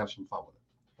up. We're going to have some fun with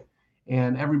it.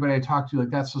 And everybody I talk to,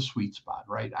 like, that's the sweet spot,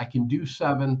 right? I can do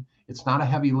 7. It's not a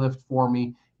heavy lift for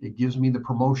me. It gives me the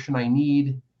promotion I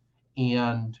need,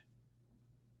 and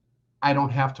I don't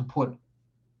have to put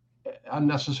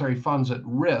unnecessary funds at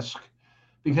risk.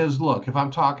 Because look, if I'm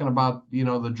talking about,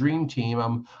 the dream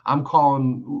team, I'm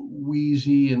calling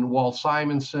Wheezy and Walt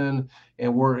Simonson,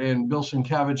 and Bill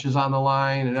Sienkiewicz is on the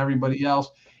line, and everybody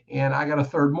else, and I got a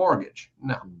third mortgage.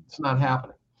 No, it's not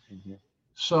happening.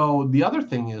 So the other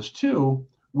thing is too,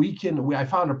 I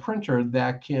found a printer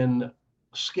that can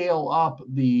scale up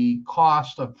the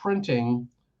cost of printing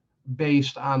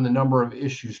based on the number of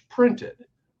issues printed.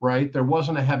 Right? There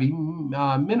wasn't a heavy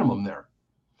minimum there,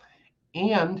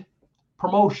 and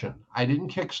promotion. I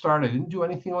didn't kickstart. I didn't do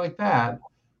anything like that.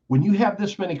 When you have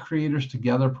this many creators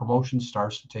together, promotion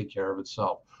starts to take care of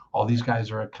itself. All these guys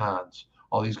are at cons.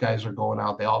 All these guys are going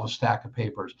out. They all have a stack of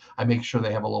papers. I make sure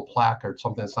they have a little placard,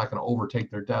 something that's not going to overtake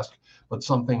their desk, but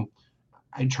something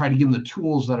I try to give them the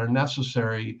tools that are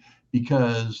necessary,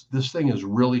 because this thing is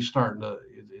really starting to,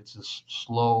 it's a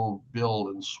slow build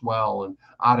and swell, and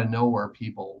out of nowhere,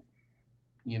 people,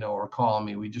 are calling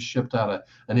me. We just shipped out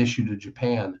an issue to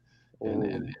Japan.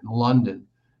 In London,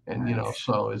 and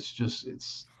so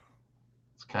it's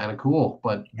kind of cool.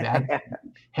 But that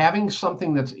having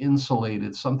something that's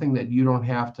insulated, something that you don't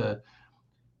have to,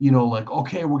 like,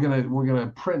 okay, we're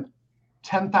gonna print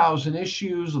 10,000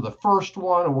 issues of the first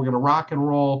one, and we're gonna rock and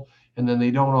roll, and then they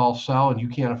don't all sell, and you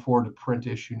can't afford to print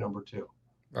issue number 2.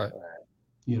 Right.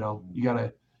 You know, you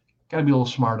gotta be a little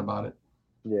smart about it.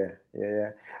 Yeah.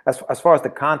 As far as the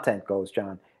content goes,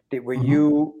 John, did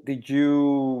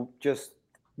you just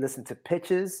listen to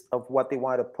pitches of what they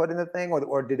wanted to put in the thing,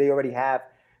 or did they already have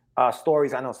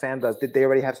stories? I know Sam does. Did they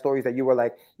already have stories that you were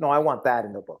like, no, I want that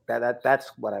in the book.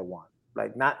 That's what I want.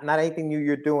 Like not anything new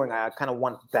you're doing. I kind of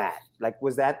want that. Like,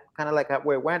 was that kind of like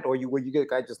where it went, or were you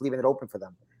guys just leaving it open for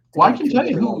them? Well, I can tell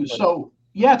you who. So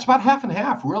yeah, it's about half and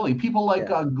half, really. People like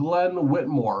Glenn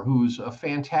Whitmore, who's a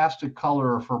fantastic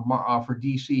colorer for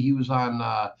DC. He was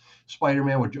on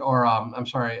Spider-Man on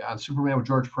Superman with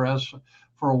George Perez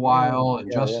for a while,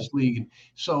 and Justice League. And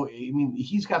so, I mean,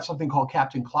 he's got something called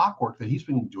Captain Clockwork that he's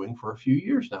been doing for a few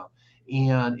years now,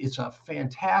 and it's a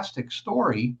fantastic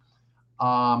story.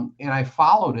 And I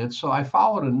followed it, so I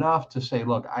followed enough to say,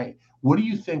 look, what do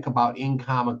you think about in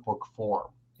comic book form?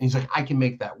 And he's like, I can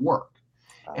make that work.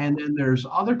 And then there's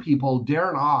other people,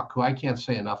 Darren Auk, who I can't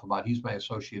say enough about. He's my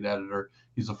associate editor.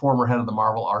 He's the former head of the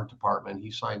Marvel art department.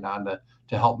 He signed on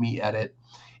to help me edit.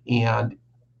 And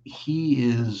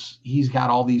he's got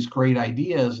all these great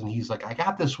ideas. And he's like, I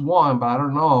got this one, but I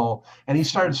don't know. And he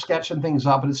started sketching things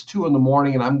up, and it's 2 a.m.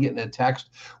 and I'm getting a text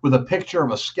with a picture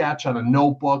of a sketch on a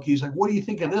notebook. He's like, what do you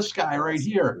think of this guy right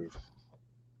here?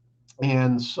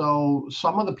 And so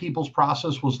some of the people's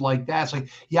process was like that. It's like,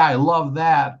 yeah, I love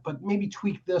that, but maybe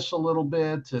tweak this a little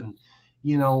bit, and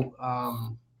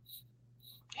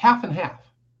half and half.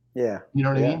 Yeah. You know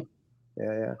what I mean?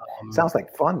 Yeah. Sounds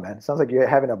like fun, man. Sounds like you're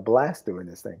having a blast doing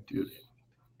this thing. Dude,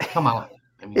 come on.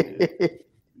 I mean,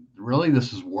 really,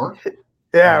 this is work?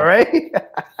 Yeah, right?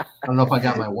 I don't know if I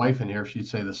got my wife in here. She'd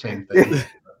say the same thing.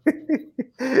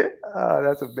 Oh,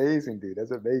 that's amazing, dude.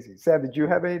 That's amazing. Sam, did you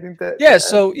have anything to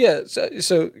So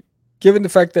given the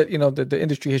fact that the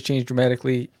industry has changed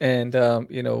dramatically, and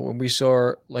when we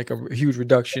saw like a huge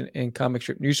reduction in comic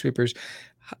strip newspapers,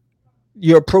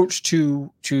 your approach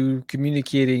to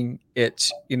communicating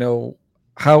it,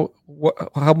 how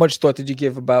much thought did you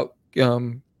give about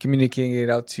communicating it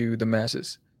out to the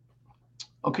masses?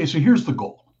 Okay, so here's the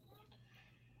goal.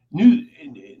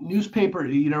 Newspaper,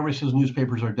 everybody says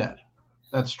newspapers are dead.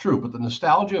 That's true, but the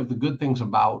nostalgia of the good things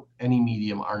about any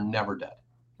medium are never dead.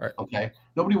 Right. Okay.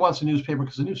 Nobody wants a newspaper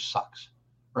because the news sucks,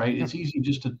 right? It's easy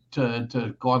just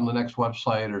to go on the next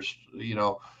website, or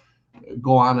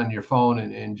go on your phone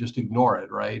and just ignore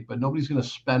it, right? But nobody's going to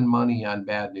spend money on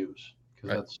bad news,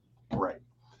 because that's right.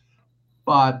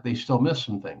 But they still miss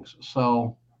some things.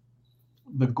 So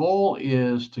the goal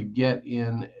is to get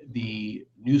in the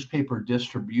newspaper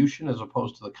distribution as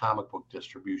opposed to the comic book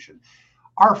distribution.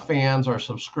 Our fans, our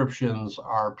subscriptions,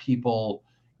 our people,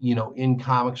 in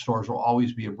comic stores will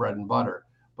always be a bread and butter.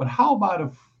 But how about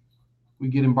if we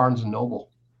get in Barnes and Noble?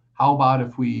 How about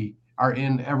if we are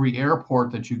in every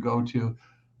airport that you go to?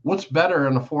 What's better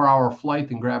in a 4-hour flight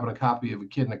than grabbing a copy of A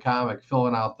Kid in a Comic,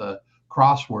 filling out the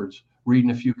crosswords,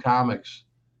 reading a few comics?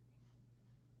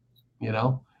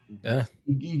 Yeah.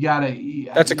 You gotta.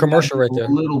 That's a commercial right there. A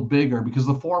little bigger, because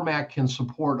the format can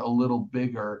support a little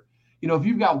bigger. If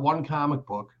you've got one comic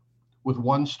book with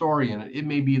one story in it, it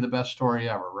may be the best story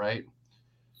ever, right?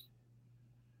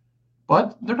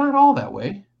 But they're not all that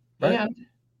way. Right. And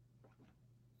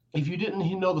if you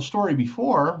didn't know the story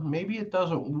before, maybe it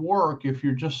doesn't work if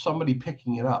you're just somebody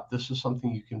picking it up. This is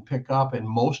something you can pick up. And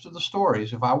most of the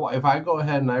stories, if I go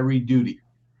ahead and I read Duty,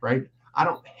 right? I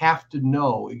don't have to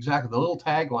know exactly. The little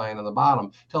tagline on the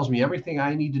bottom tells me everything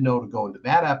I need to know to go into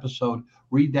that episode,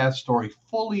 read that story,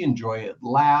 fully enjoy it,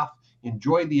 laugh,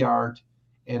 enjoy the art,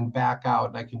 and back out.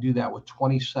 And I can do that with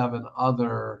 27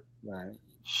 other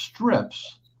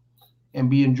strips and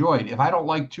be enjoyed. If I don't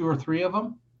like 2 or 3 of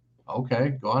them,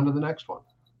 okay, go on to the next one.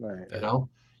 Right.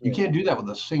 You can't do that with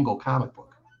a single comic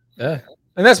book. Yeah.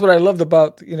 And that's what I loved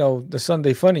about, the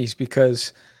Sunday Funnies,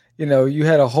 because you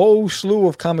had a whole slew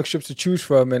of comic strips to choose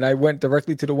from, and I went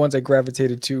directly to the ones I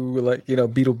gravitated to, like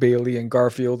Beetle Bailey and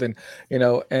Garfield, and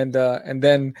and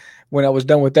then when I was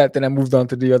done with that, then I moved on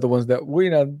to the other ones that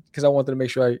because I wanted to make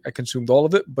sure I consumed all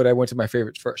of it, but I went to my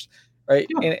favorites first, right?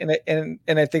 Yeah.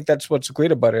 And I think that's what's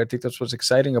great about it. I think that's what's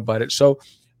exciting about it. So,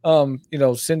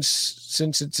 since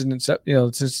since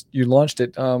you launched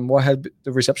it, what has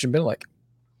the reception been like?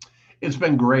 It's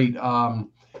been great.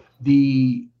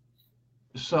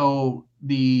 So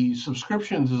the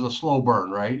subscriptions is a slow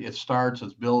burn, right? It starts,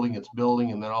 it's building,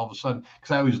 and then all of a sudden,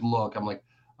 because I always look, I'm like,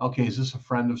 okay, is this a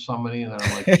friend of somebody? And then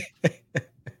I'm like,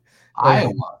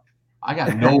 Iowa. I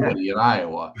got nobody in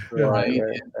Iowa, right?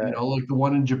 And, like the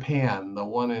one in Japan, the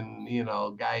one in,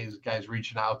 guys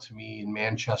reaching out to me in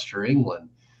Manchester, England.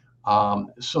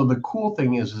 So the cool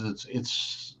thing is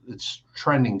it's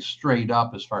trending straight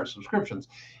up as far as subscriptions.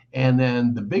 And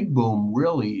then the big boom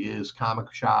really is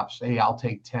comic shops. Hey, I'll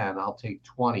take 10, I'll take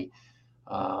 20.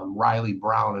 Riley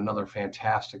Brown, another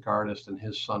fantastic artist, and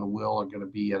his son Will are going to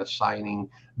be at a signing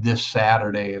this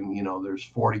Saturday. And, there's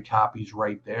 40 copies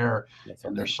right there.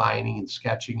 And they're signing and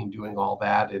sketching and doing all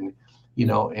that. And,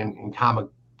 and Comic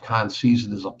Con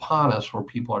season is upon us, where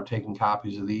people are taking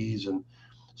copies of these. And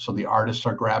so the artists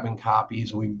are grabbing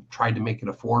copies. We tried to make it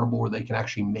affordable where they can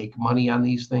actually make money on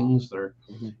these things. They're,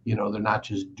 they're not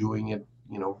just doing it,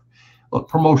 Look,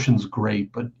 promotion's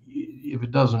great, but if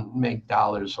it doesn't make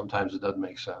dollars, sometimes it doesn't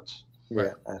make sense.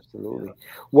 Yeah, absolutely.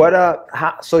 What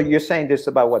so you're saying there's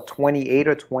about 28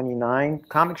 or 29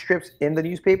 comic strips in the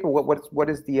newspaper? What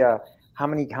is the how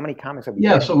many comics have we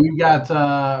got? So we've got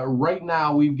right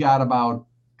now we've got about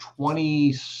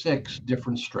 26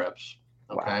 different strips.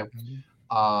 Okay.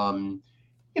 Wow.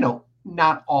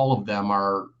 Not all of them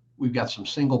are. We've got some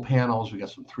single panels. We've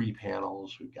got some 3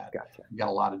 panels. We've got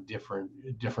a lot of different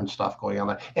stuff going on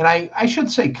there. And I should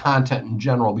say content in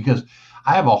general, because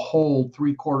I have a whole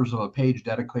 3/4 of a page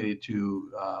dedicated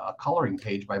to a coloring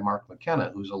page by Mark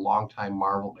McKenna, who's a longtime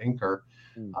Marvel inker,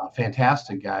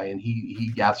 fantastic guy. And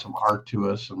he got some art to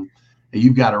us, and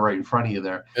you've got it right in front of you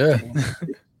there. Yeah.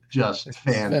 Just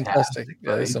fantastic. Right?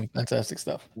 Yeah, there's some fantastic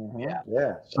stuff. Yeah.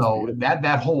 So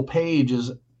that whole page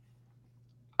is.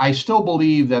 I still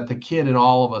believe that the kid in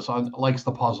all of us likes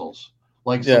the puzzles,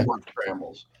 likes the word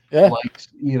scrambles, likes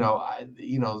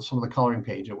some of the coloring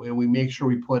page. And we make sure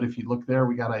we put, if you look there,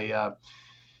 we got a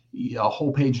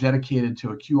whole page dedicated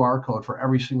to a QR code for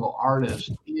every single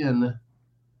artist in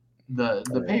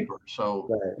the paper. So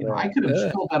I could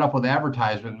have filled that up with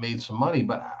advertisement and made some money,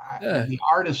 but the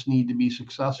artists need to be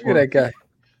successful. Look at that guy.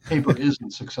 Paper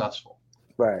isn't successful.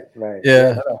 Right.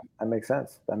 Yeah. That makes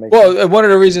sense. One of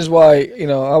the reasons why,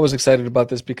 I was excited about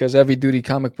this, because every Duty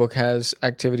comic book has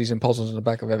activities and puzzles in the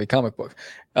back of every comic book.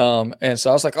 And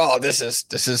so I was like, oh, this is,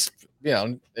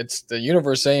 it's the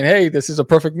universe saying, hey, this is a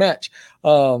perfect match.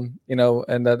 And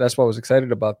that's why I was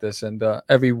excited about this. And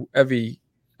every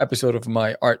episode of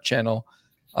my art channel,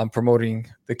 I'm promoting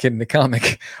the kid in the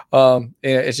comic.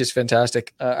 It's just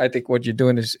fantastic. I think what you're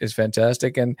doing is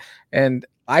fantastic. And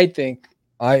I think,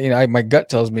 my gut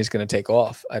tells me it's going to take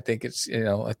off. I think it's,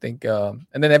 and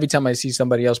then every time I see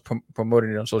somebody else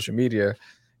promoting it on social media,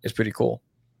 it's pretty cool.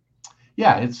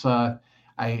 Yeah, it's, I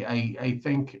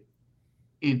think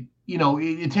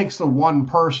it takes the one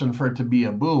person for it to be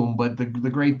a boom, but the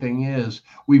great thing is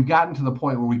we've gotten to the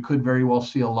point where we could very well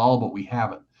see a lull, but we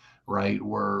haven't, right?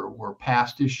 We're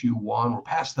past issue 1, we're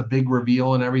past the big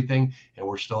reveal and everything, and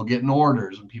we're still getting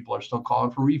orders, and people are still calling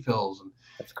for refills and,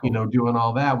 cool. Doing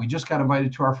all that. We just got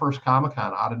invited to our first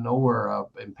Comic-Con out of nowhere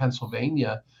in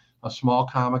Pennsylvania, a small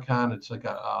Comic-Con. It's like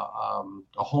a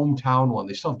hometown one.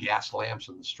 They still have gas lamps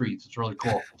in the streets. It's really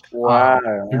cool. Wow.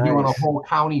 They're doing a whole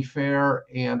county fair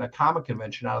and a comic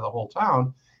convention out of the whole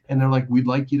town. And they're like, we'd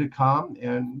like you to come.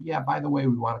 And by the way,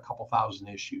 we want a couple thousand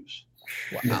issues.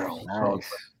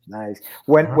 Nice.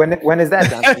 When is that,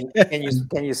 John?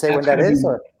 Can you say when that is?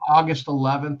 Or? August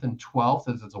 11th and 12th.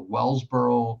 It's a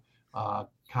Wellsboro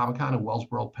Comic-Con in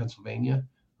Wellsboro, Pennsylvania.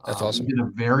 That's awesome. We did a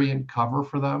variant cover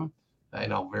for them. I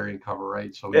know, variant cover,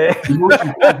 right? So we moved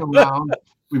some around.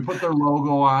 We put their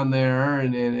logo on there,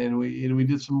 and we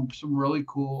did some really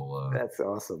cool. That's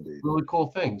awesome, dude. Really cool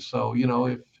things. So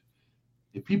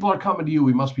if people are coming to you,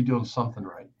 we must be doing something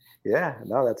right. Yeah,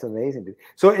 no, that's amazing, dude.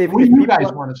 So what do you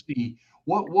guys want to see?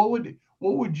 What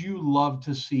would you love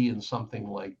to see in something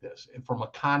like this? From a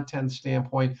content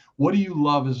standpoint, what do you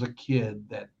love as a kid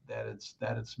that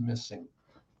it's missing?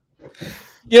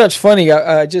 It's funny.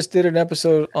 I just did an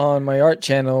episode on my art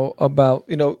channel about,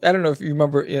 I don't know if you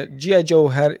remember, G.I. Joe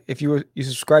had, if you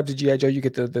subscribe to G.I. Joe, you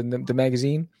get the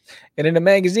magazine. And in the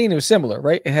magazine, it was similar,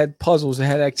 right? It had puzzles, it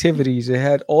had activities, it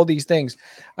had all these things.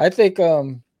 I think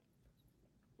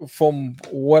from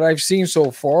what I've seen so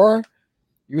far,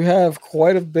 you have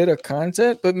quite a bit of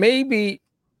content, but maybe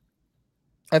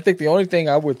I think the only thing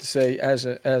I would say as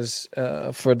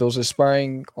for those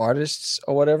aspiring artists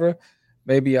or whatever,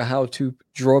 maybe a how to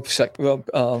draw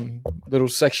little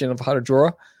section of how to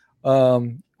draw for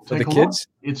the kids.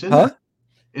 It's in there.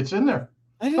 It's in there.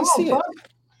 I didn't see it.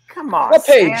 Come on, what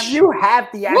page? Sam, you have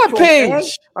the actual what page?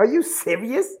 Thing? Are you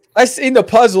serious? I seen the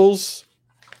puzzles.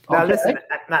 Now listen.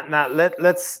 Now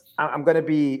let's. I'm gonna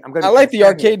be. I like the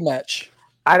arcade match.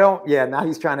 I don't. Yeah. Now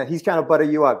he's trying to butter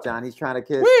you up, John. He's trying to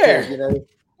kiss. Where?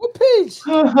 What page?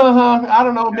 I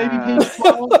don't know. Maybe page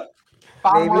 12.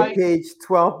 Maybe right. Page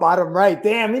 12, bottom right.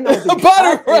 Damn, he knows the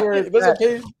bottom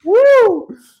right.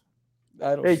 Woo!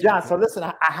 I don't. Hey, John. So listen,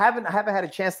 I haven't had a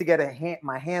chance to get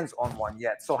my hands on one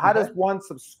yet. So how does one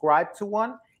subscribe to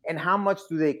one, and how much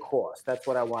do they cost? That's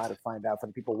what I wanted to find out for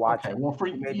the people watching. Okay, well, for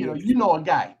you know a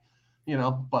guy,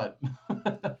 but.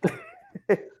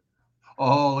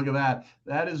 Oh, look at that!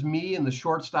 That is me and the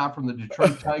shortstop from the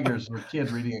Detroit Tigers as a kid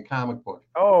reading a comic book.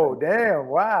 Oh, damn!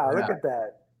 Wow, Yeah. look at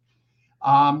that.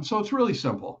 So it's really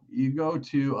simple. You go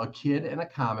to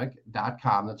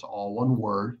akidindacomic.com. That's all one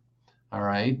word. All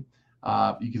right.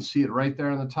 You can see it right there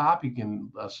on the top. You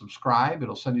can subscribe.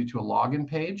 It'll send you to a login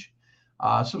page.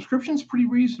 Subscription's pretty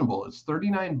reasonable. It's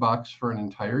 $39 for an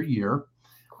entire year.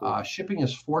 Shipping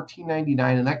is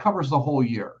 $14.99, and that covers the whole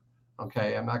year.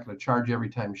 Okay. I'm not going to charge you every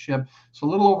time you ship. So a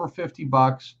little over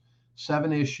 $50.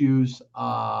 7 issues.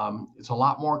 It's a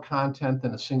lot more content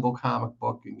than a single comic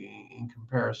book in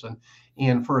comparison.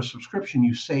 And for a subscription,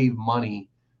 you save money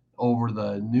over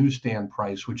the newsstand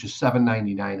price, which is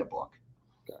 $7.99 a book.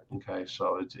 Okay,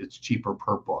 so it's cheaper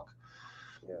per book.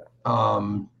 Yeah.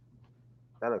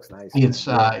 That looks nice. It's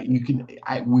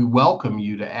we welcome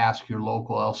you to ask your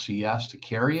local LCS to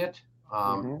carry it.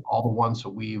 All the ones that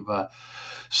we've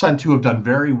sent to have done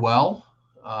very well.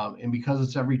 And because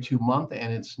it's every 2 months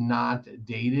and it's not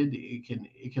dated,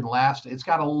 it can last. It's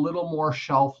got a little more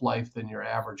shelf life than your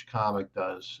average comic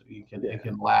does. It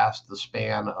can last the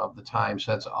span of the time.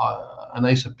 So that's a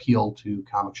nice appeal to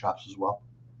comic shops as well.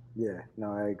 Yeah,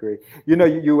 no, I agree.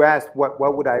 You asked what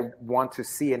would I want to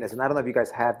see in this, and I don't know if you guys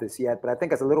have this yet, but I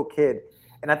think as a little kid,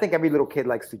 and I think every little kid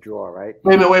likes to draw, right?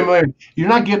 Wait a minute. You're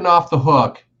not getting off the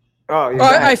hook. Oh,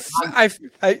 I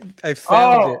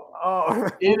found it. Oh,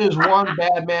 it is one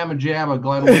bad mamma jamma,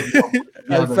 Glenn.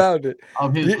 I found it.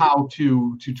 Of his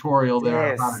how-to tutorial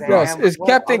there. Yes, it's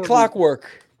Captain Clockwork.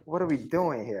 What are we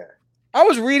doing here? I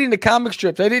was reading the comic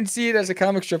strips. I didn't see it as a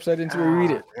comic strip, so I didn't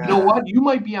read it. You know what? You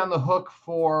might be on the hook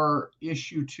for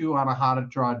issue 2 on a how to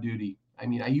draw duty. I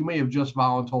mean, you may have just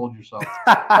voluntold yourself.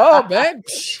 Oh man,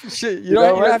 shit! You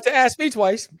don't have to ask me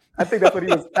twice. I think that's what he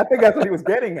was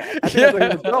getting at. I think that's what he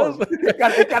was going.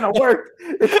 It kind of worked.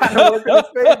 It kind of worked in his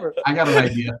favor. I got an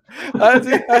idea.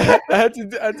 I had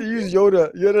to use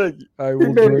Yoda.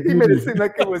 He made it seem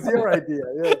like it was your idea.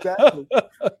 Yeah, exactly.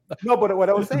 No, but what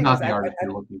I was saying is,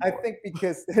 I think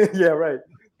because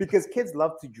because kids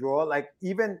love to draw. Like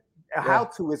even how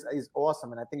to is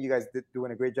awesome, and I think you guys did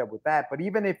doing a great job with that. But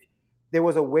even if there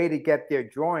was a way to get their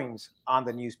drawings on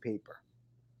the newspaper,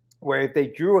 where if they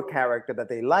drew a character that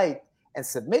they liked and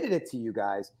submitted it to you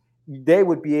guys, they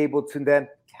would be able to then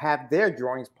have their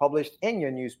drawings published in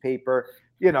your newspaper,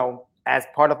 as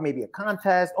part of maybe a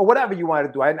contest or whatever you wanted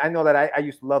to do. I know that I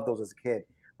used to love those as a kid.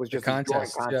 Was just a drawing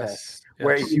contest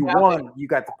where if you won, you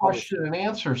got the question and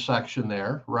answer section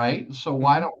there, right? So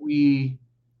why don't we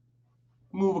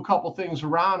move a couple things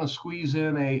around and squeeze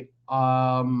in a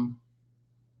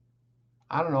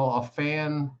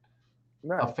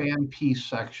a fan piece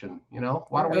section, Why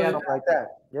don't we add something like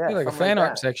that? Yeah, like a fan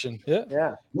art section.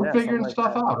 Yeah. We're figuring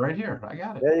stuff out right here. I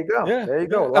got it. There you go. Yeah. There you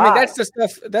go. I mean, that's the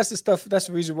stuff. That's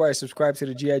the reason why I subscribe to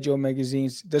the G.I. Joe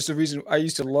magazines. That's the reason I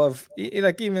used to love,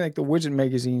 even the Wizard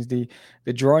magazines, the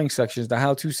drawing sections, the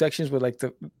how-to sections with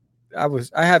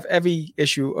I have every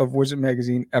issue of Wizard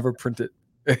magazine ever printed.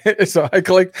 So I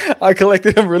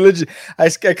collected them religion. I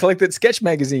collected Sketch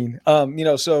magazine.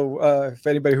 If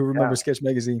anybody who remembers Sketch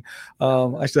magazine,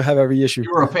 I still have every issue.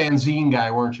 You were a fanzine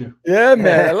guy, weren't you? Yeah,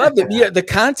 man. I loved it. Yeah, the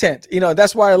content,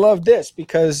 that's why I love this,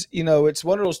 because it's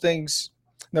one of those things.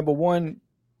 Number one,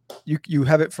 you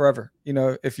have it forever.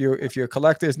 If you're a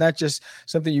collector, it's not just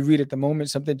something you read at the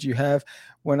moment, something that you have.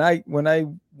 When I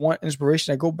want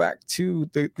inspiration, I go back to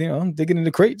I'm digging in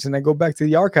the crates and I go back to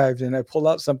the archives and I pull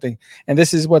out something. And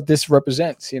this is what this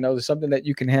represents. There's something that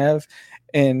you can have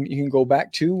and you can go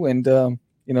back to. And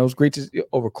it's great to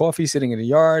over coffee, sitting in the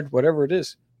yard, whatever it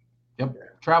is. Yep,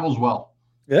 travels well.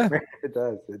 Yeah, it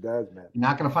does, man. You're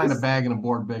not gonna find a bag and a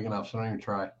board big enough, so don't even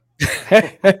try.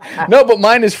 No, but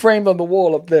mine is framed on the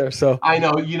wall up there. So I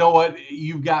know. You know what?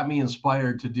 You've got me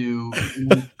inspired to do.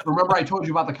 Remember, I told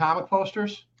you about the comic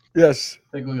posters? Yes.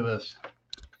 Take a look at this.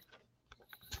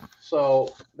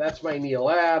 So that's my Neil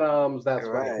Adams. That's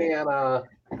my Hannah.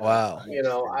 Wow.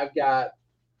 I've got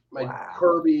my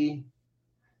Kirby.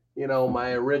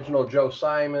 My original Joe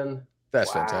Simon.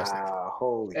 That's fantastic.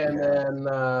 Holy. And then,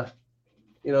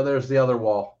 there's the other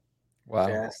wall. Wow.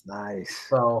 That's nice.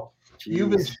 So. Jeez.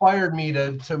 You've inspired me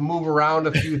to move around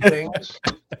a few things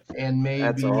and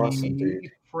maybe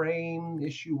frame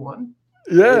issue 1.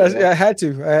 Yeah, I had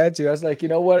to. I was like, you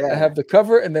know what? I have the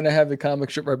cover and then I have the comic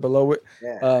strip right below it.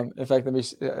 Yeah. In fact, let me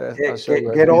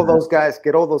get all those guys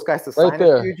to sign it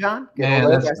for you, John. Man,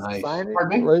 that's nice.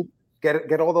 Pardon me?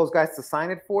 get all those guys to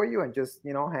sign it for you and just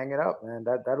hang it up, man.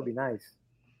 That'll be nice.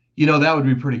 That would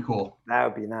be pretty cool. That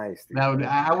would be nice. Dude.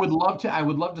 I would love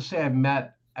to say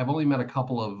I've only met a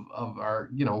couple of our,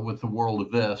 with the world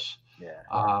of this. Yeah.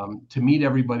 To meet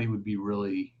everybody would be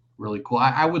really, really cool.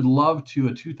 I would love to.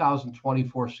 A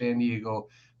 2024 San Diego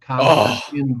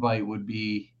Comic invite would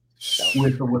be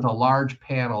with a large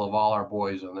panel of all our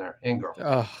boys in there and girls.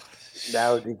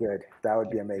 That would be good. That would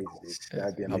be amazing. Dude. That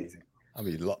would be amazing. I'll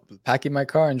be packing my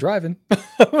car and driving.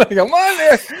 Like, come on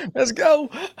there. Let's go.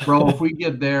 Bro, if we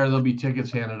get there, there'll be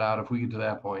tickets handed out if we get to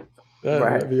that point.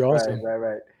 That'd be awesome.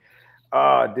 Right.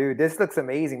 Oh, dude, this looks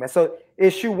amazing, man. So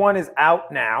issue 1 is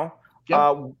out now.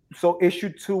 Yep. So issue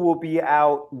 2 will be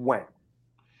out when?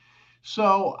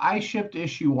 So I shipped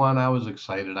issue 1. I was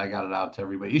excited. I got it out to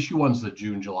everybody. Issue 1's the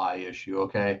June, July issue.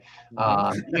 Okay.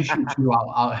 Issue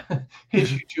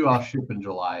 2, I'll ship in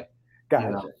July.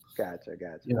 Gotcha.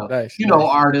 Nice.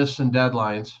 Artists and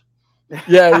deadlines.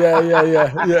 Yeah.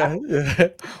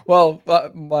 Well,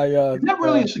 my is that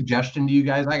really a suggestion to you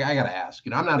guys? I gotta ask.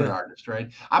 I'm not an artist, right?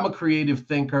 I'm a creative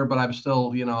thinker, but I'm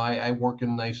still, I work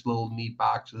in nice little neat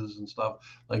boxes and stuff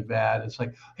like that. It's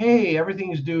like, hey,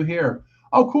 everything is due here.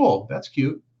 Oh, cool. That's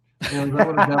cute. Is that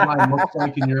what a deadline looks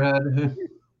like in your head?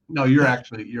 No, you're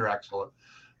excellent.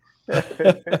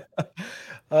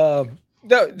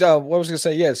 No, what I was gonna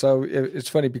say, yeah. So it's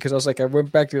funny because I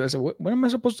went back to it. I said, when am I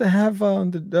supposed to have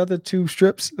the other 2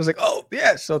 strips? I was like, oh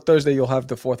yeah. So Thursday you'll have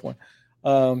the 4th one.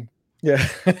 Yeah.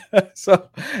 So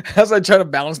as I try to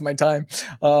balance my time,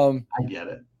 I get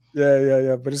it.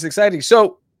 Yeah. But it's exciting.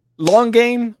 So long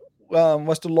game.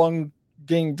 What's the long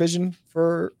game vision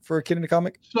for a Kid in the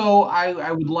Comic? So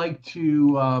I would like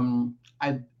to.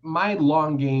 My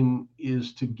long game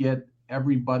is to get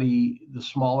everybody, the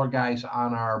smaller guys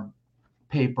on our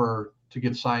paper, to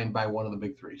get signed by one of the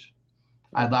big 3s.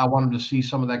 I want them to see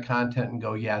some of that content and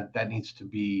go, yeah, that needs to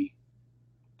be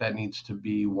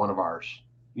one of ours.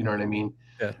 You know what I mean?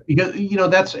 Yeah. Because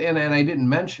that's and I didn't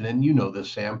mention, and this,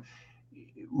 Sam.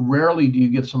 Rarely do you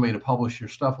get somebody to publish your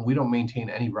stuff, and we don't maintain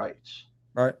any rights.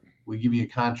 Right. We give you a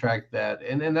contract that,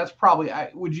 and that's probably.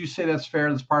 Would you say that's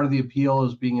fair? That's part of the appeal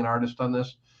is being an artist on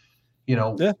this.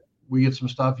 Yeah. We get some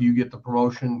stuff, you get the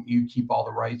promotion, you keep all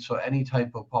the rights. So any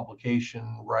type of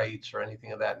publication rights or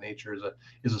anything of that nature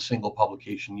is a single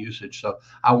publication usage. So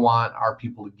I want our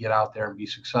people to get out there and be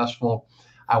successful.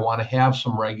 I want to have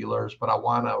some regulars, but I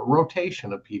want a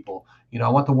rotation of people. I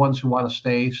want the ones who want to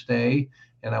stay,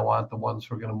 and I want the ones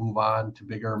who are going to move on to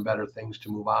bigger and better things to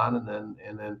move on, and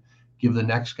then give the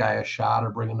next guy a shot or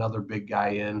bring another big guy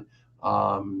in.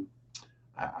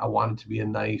 I want it to be a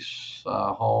nice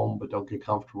home, but don't get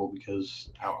comfortable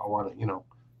because I want it,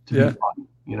 to be fun.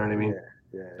 You know what I mean?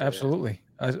 Yeah. Absolutely.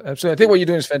 Absolutely. I think what you're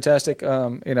doing is fantastic.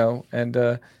 And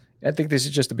I think this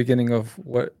is just the beginning of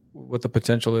what the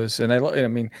potential is. And I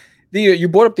mean, you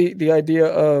brought up the idea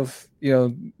of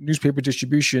newspaper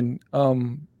distribution.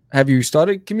 Have you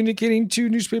started communicating to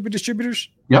newspaper distributors?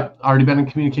 Yep, already been in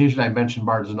communication. I mentioned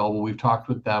Barnes & Noble. We've talked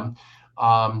with them.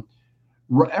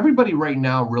 Everybody right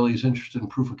now really is interested in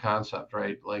proof of concept,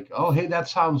 right? Like, oh, hey, that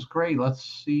sounds great. Let's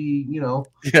see,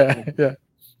 Yeah.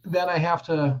 Then I have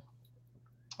to.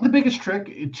 The biggest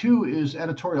trick too is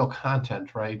editorial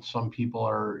content, right? Some people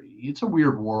it's a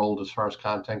weird world as far as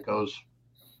content goes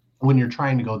when you're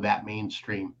trying to go that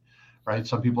mainstream, right?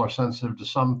 Some people are sensitive to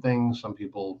some things. Some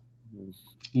people,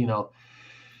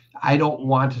 I don't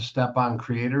want to step on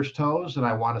creators' toes, and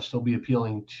I want to still be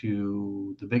appealing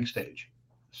to the big stage.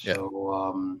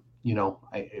 So,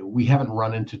 we haven't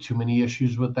run into too many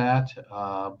issues with that,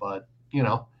 but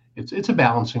it's a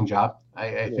balancing job.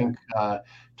 I think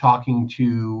talking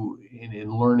to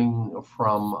and learning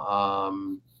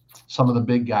from some of the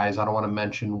big guys. I don't want to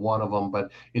mention one of them,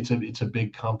 but it's a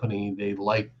big company. They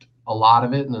liked a lot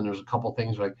of it, and then there's a couple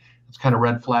things like it's kind of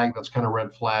red flag. That's kind of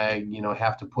red flag.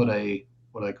 Have to put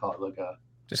what do they call it, like a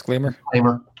disclaimer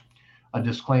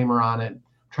on it.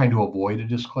 Trying to avoid a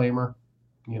disclaimer.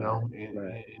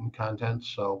 In content.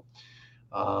 So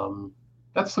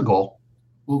that's the goal.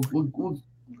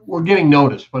 We're getting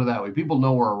noticed, put it that way. People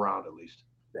know we're around at least.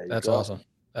 That's awesome.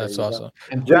 That's awesome.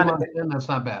 And John, that's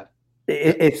not bad.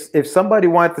 If somebody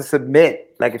wanted to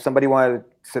submit,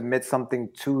 something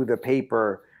to the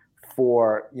paper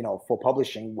for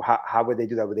publishing, how would they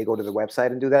do that? Would they go to the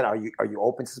website and do that? Are you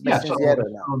open to submissions yet or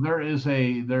no? So there is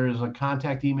a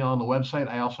contact email on the website.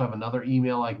 I also have another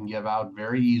email I can give out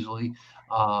very easily.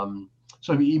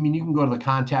 So you can go to the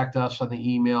contact us on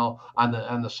the email on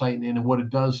the site, and what it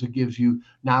does, it gives you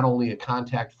not only a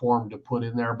contact form to put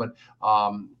in there, but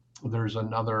there's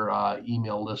another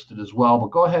email listed as well, but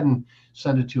go ahead and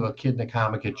send it to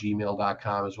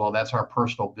akidindacomic@gmail.com as well. That's our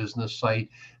personal business site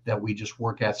that we just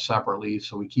work at separately.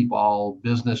 So we keep all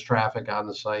business traffic on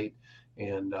the site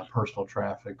and personal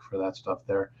traffic for that stuff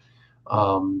there.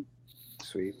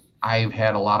 Sweet. I've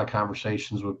had a lot of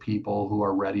conversations with people who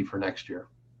are ready for next year.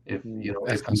 If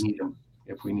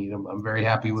we need them, I'm very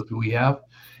happy with who we have,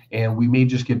 and we may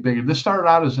just get bigger. This started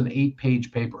out as an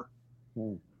 8-page paper.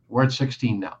 We're at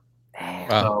 16 now. Wow.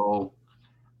 So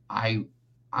I'm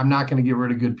not going to get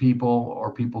rid of good people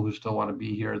or people who still want to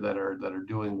be here that are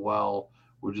doing well.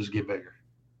 We'll just get bigger.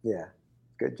 Yeah.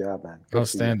 Good job, man. Good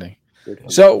Outstanding.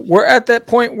 Good So we're at that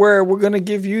point where we're going to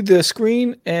give you the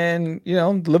screen and,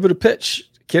 deliver the pitch.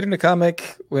 Kid in the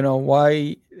Comic,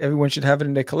 why everyone should have it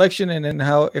in their collection, and then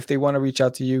how, if they want to reach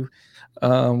out to you,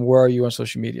 where are you on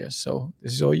social media? So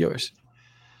this is all yours.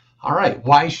 All right.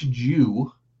 Why should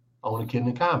you own a Kid in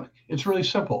the Comic? It's really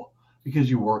simple.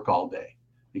 Because you work all day,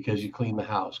 because you clean the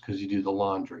house, because you do the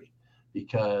laundry,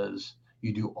 because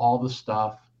you do all the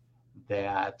stuff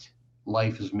that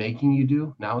life is making you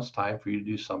do. Now it's time for you to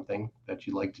do something that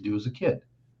you like to do as a kid.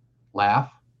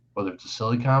 Laugh, whether it's a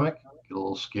silly comic, get a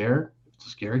little scared. If it's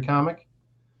a scary comic,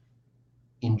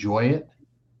 enjoy it.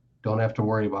 Don't have to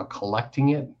worry about collecting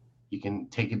it. You can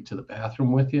take it to the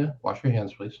bathroom with you. Wash your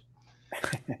hands, please.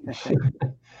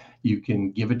 You can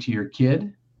give it to your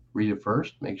kid. Read it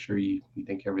first. Make sure you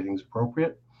think everything's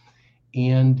appropriate.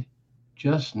 And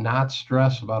just not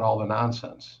stress about all the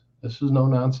nonsense. This is no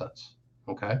nonsense.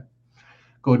 Okay?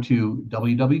 Go to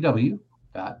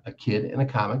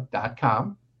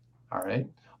www.akidinacomic.com. All right?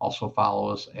 Also follow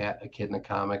us at A Kid in a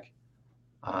Comic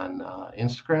on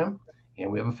Instagram.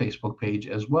 And we have a Facebook page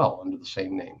as well under the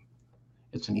same name.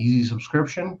 It's an easy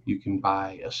subscription. You can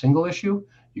buy a single issue.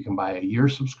 You can buy a year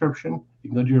subscription. You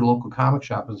can go to your local comic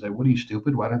shop and say, "What are you,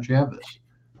 stupid? Why don't you have this?"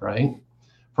 Right?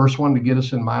 First one to get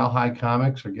us in Mile High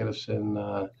Comics or get us in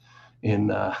the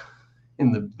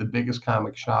biggest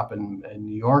comic shop in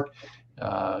New York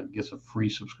gets a free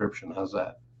subscription. How's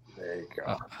that? There you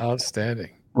go.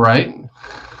 Outstanding. Right?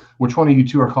 Which one of you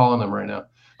two are calling them right now?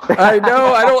 I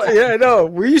know. I know.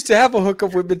 We used to have a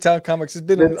hookup with Midtown Comics. It's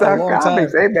been a long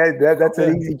Comics. time. Hey, man, that's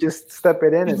an easy. Just step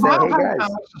it in and say, "Hey, guys."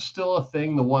 Comics is still a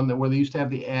thing. The one where they used to have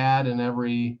the ad in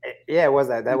every. Yeah, was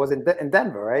that? That was in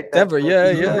Denver, right? Denver.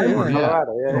 Yeah.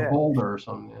 Colorado. Or Boulder or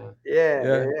something.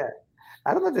 Yeah.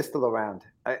 I don't know if they're still around.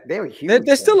 They were huge.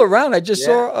 They're still around. I just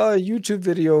saw a YouTube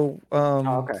video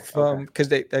because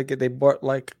they bought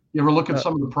like. You ever look at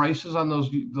some of the prices on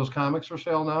those comics for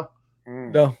sale now?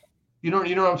 No. You know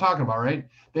what I'm talking about, right?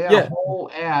 They have a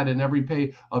whole ad in every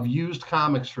page of used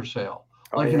comics for sale,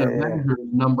 like an Avengers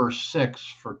number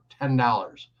 6 for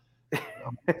 $10.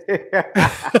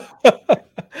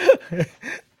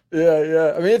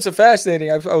 Yeah. I mean, it's a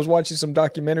fascinating. I was watching some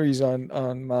documentaries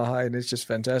on Mile High, and it's just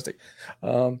fantastic.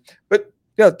 But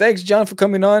thanks, John, for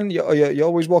coming on. You're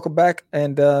always welcome back,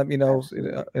 and and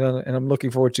I'm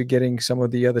looking forward to getting some of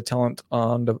the other talent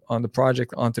on the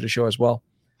project onto the show as well.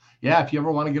 Yeah, if you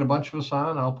ever want to get a bunch of us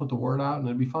on, I'll put the word out, and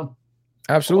it'd be fun.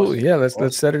 Absolutely, yeah.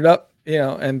 Let's set it up,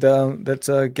 and let's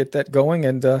get that going.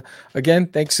 And again,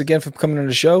 thanks again for coming on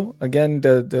the show. Again,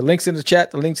 the links in the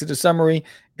chat, the links in the summary,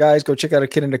 guys. Go check out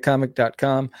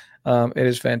akidindacomic.com. It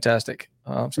is fantastic.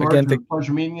 So again,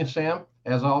 pleasure meeting you, Sam.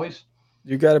 As always,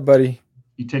 you got it, buddy.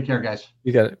 You take care, guys.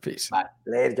 You got it. Peace. Bye.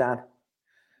 Later, John.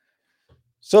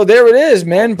 So there it is,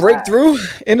 man. Breakthrough,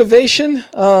 innovation,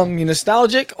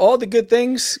 nostalgic, all the good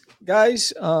things,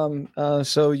 guys.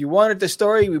 So you wanted the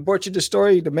story. We brought you the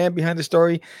story, the man behind the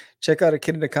story. Check out A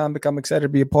Kid in the Comic. I'm excited to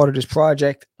be a part of this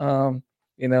project. And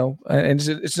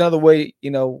it's another way,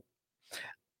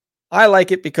 I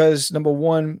like it because number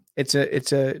one, it's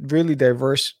a really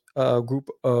diverse group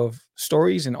of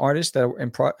stories and artists that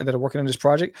are working on this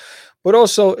project, but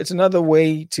also it's another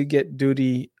way to get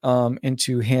duty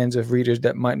into hands of readers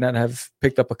that might not have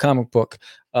picked up a comic book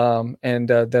and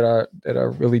that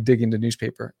are really digging the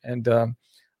newspaper. And I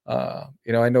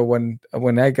know when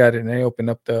I got it and I opened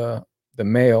up the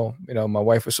mail, my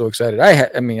wife was so excited. I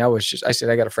said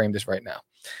I got to frame this right now.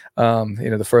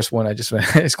 The first one I just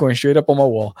went, it's going straight up on my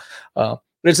wall. But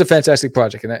it's a fantastic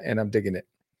project and I'm digging it.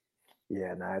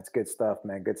 Yeah, it's good stuff,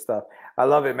 man. Good stuff. I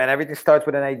love it, man. Everything starts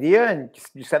with an idea, and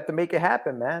you just have to make it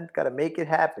happen, man. Got to make it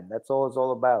happen. That's all it's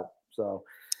all about. So,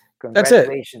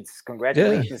 congratulations,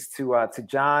 to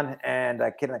John and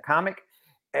Kid in a Comic.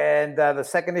 And the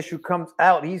second issue comes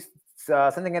out. He's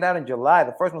sending it out in July.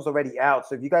 The first one's already out.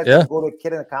 So if you guys can go to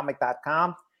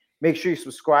kidinacomic.com, make sure you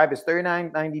subscribe. It's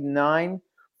 $39.99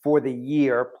 for the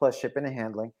year plus shipping and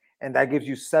handling, and that gives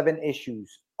you 7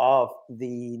 issues of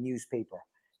the newspaper.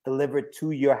 delivered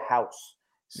to your house.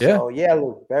 So yeah,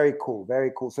 Lou, very cool,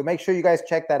 very cool. So make sure you guys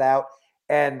check that out.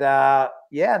 And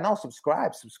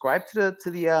subscribe to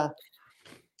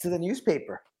the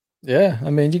newspaper. Yeah, I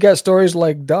mean, you got stories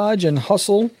like Dodge and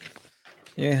Hustle.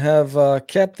 You have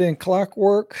Captain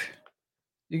Clockwork.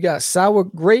 You got Sour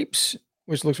Grapes,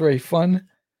 which looks very fun.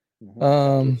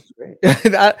 I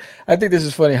think this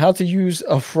is funny. How to use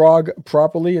a frog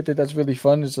properly. I think that's really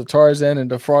fun. It's a Tarzan and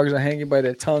the frogs are hanging by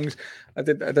their tongues. I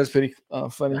think that's pretty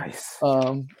funny. Nice.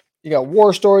 You got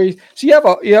war stories. So you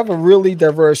have a really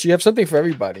diverse. You have something for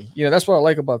everybody. That's what I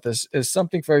like about this. Is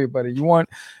something for everybody. You want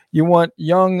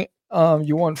young.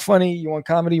 You want funny. You want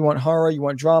comedy. You want horror. You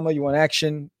want drama. You want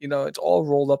action. It's all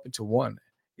rolled up into one.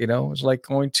 It's like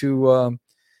going to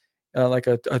like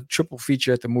a triple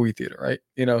feature at the movie theater, right?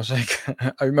 It's like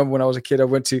I remember when I was a kid, I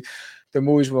went to the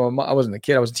movies with my mom. I wasn't a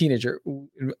kid, I was a teenager.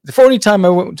 The only time I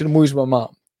went to the movies with my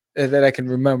mom that I can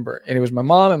remember, and it was my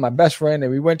mom and my best friend,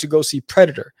 and we went to go see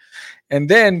Predator. And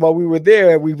then while we were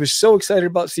there, we were so excited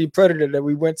about seeing Predator that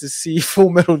we went to see Full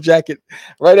Metal Jacket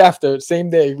right after, same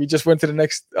day. We just went to the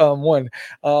next one.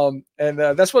 And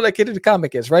that's what like Kid of the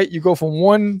Comic is, right? You go from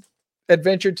one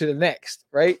adventure to the next,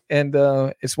 right? And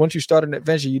it's once you start an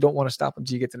adventure, you don't want to stop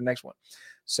until you get to the next one.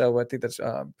 So I think that's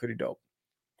pretty dope.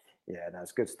 Yeah,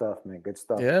 that's good stuff, man. Good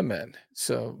stuff. Yeah, man.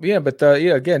 So yeah, but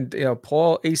again,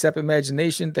 Paul ASAP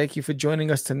Imagination, thank you for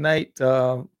joining us tonight.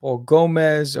 Paul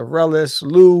Gomez, Aurelius,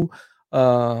 Lou,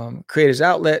 Creators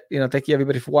Outlet. Thank you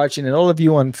everybody for watching, and all of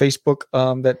you on Facebook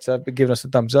that's been giving us a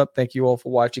thumbs up. Thank you all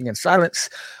for watching in silence.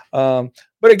 But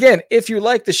again, if you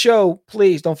like the show,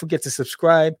 please don't forget to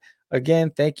subscribe.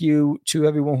 Again, thank you to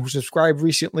everyone who subscribed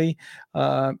recently.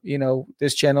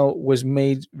 This channel was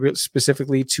made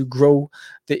specifically to grow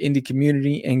the indie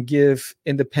community and give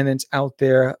independents out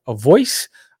there a voice.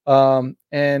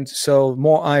 And so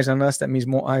more eyes on us, that means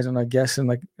more eyes on our guests, and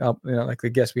like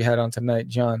the guest we had on tonight,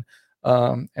 John.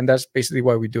 And that's basically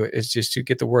why we do it. It's just to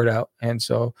get the word out. And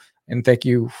thank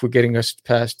you for getting us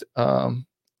past,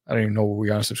 I don't even know where we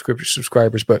are on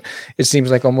subscribers, but it seems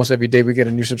like almost every day we get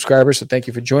a new subscriber. So thank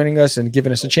you for joining us and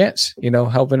giving us a chance,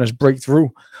 helping us break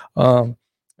through. And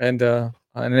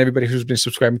everybody who's been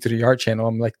subscribing to the art channel,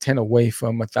 I'm like 10 away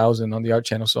from 1,000 on the art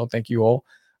channel. So thank you all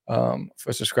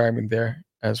for subscribing there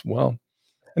as well.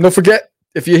 And don't forget,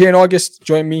 if you're here in August,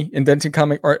 join me in Denton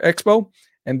Comic Art Expo.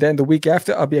 And then the week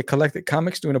after, I'll be at Collected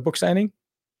Comics doing a book signing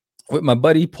with my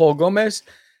buddy Paul Gomez.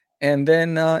 And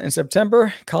then in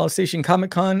September, College Station Comic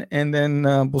Con, and then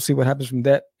we'll see what happens from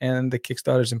that, and the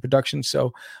Kickstarter's in production.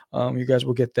 So you guys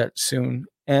will get that soon.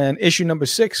 And issue number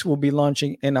 6 will be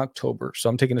launching in October.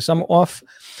 So I'm taking the summer off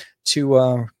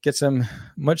to get some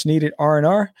much needed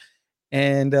R&R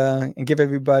and give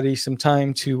everybody some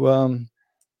time to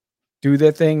do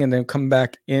their thing, and then come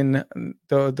back in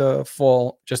the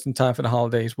fall just in time for the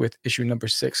holidays with issue number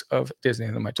 6 of Disney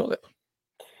Under My Toilet.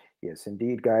 Yes,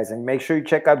 indeed, guys. And make sure you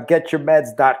check out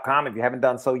getyourmeds.com if you haven't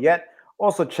done so yet.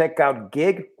 Also, check out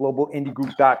GIG,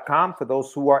 globalindiegroup.com, for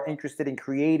those who are interested in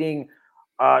creating.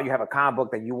 You have a comic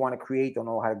book that you want to create, don't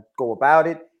know how to go about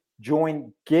it.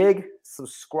 Join GIG,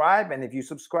 subscribe. And if you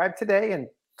subscribe today and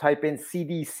type in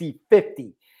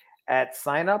CDC50 at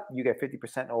sign up, you get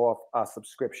 50% off a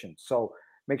subscription. So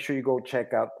make sure you go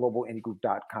check out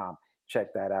globalindiegroup.com.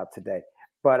 Check that out today.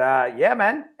 But yeah,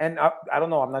 man. And I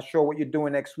don't know. I'm not sure what you're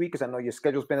doing next week, because I know your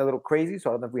schedule's been a little crazy. So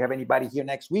I don't know if we have anybody here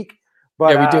next week.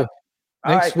 But yeah, we do.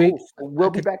 Next week. Cool. So we'll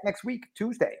be back next week,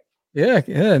 Tuesday. Yeah.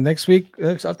 Next week.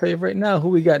 I'll tell you right now who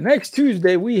we got. Next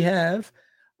Tuesday, we have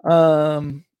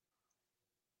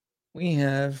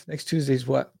next Tuesday's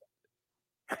what?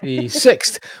 The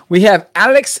 6th. We have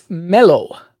Alex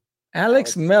Mello.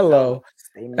 Alex Mello.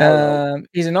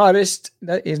 He's an artist.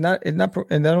 That is not, and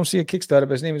I don't see a Kickstarter,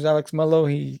 but his name is Alex Mello.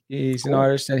 He's an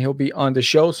artist, and he'll be on the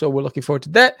show. So we're looking forward to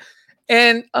that.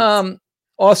 And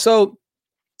also,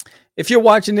 if you're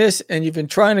watching this and you've been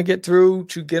trying to get through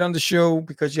to get on the show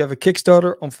because you have a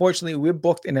Kickstarter, unfortunately, we're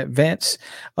booked in advance.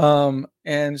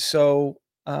 And so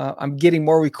I'm getting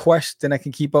more requests than I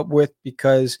can keep up with,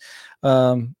 because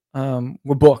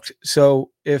we're booked. So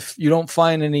if you don't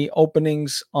find any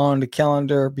openings on the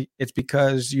calendar, it's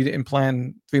because you didn't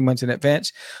plan 3 months in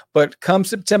advance. But come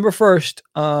September 1st,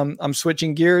 I'm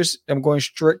switching gears. I'm going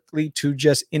strictly to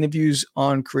just interviews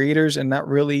on creators and not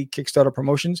really Kickstarter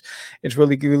promotions. It's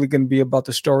really going to be about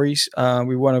the stories.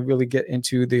 We want to really get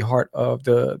into the heart of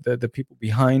the people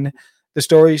behind the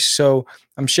stories. So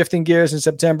I'm shifting gears in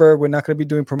September. We're not going to be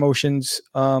doing promotions.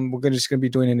 We're just going to be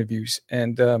doing interviews.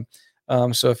 And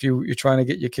so if you're trying to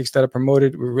get your Kickstarter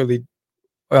promoted, we're really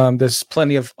There's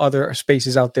plenty of other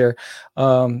spaces out there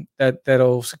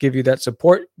that'll give you that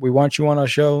support. We want you on our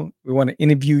show. We want to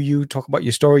interview you, talk about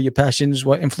your story, your passions,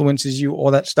 what influences you,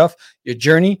 all that stuff, your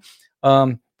journey.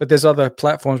 But there's other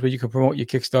platforms where you can promote your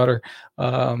Kickstarter.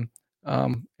 And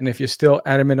if you're still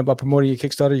adamant about promoting your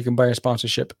Kickstarter, you can buy a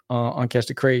sponsorship on Catch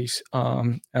the Craze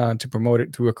to promote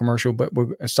it through a commercial. But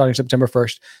we're starting September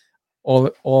 1st.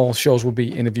 All shows will be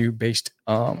interview based.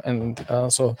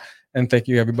 And thank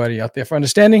you everybody out there for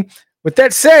understanding. With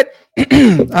that said,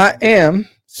 I am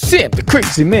Sam the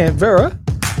Crazy Man Vera,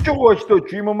 George the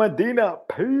Dreamer Medina,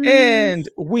 peace. and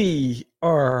we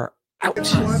are out.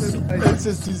 It's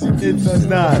just easy. It's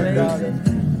not.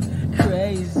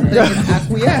 Crazy.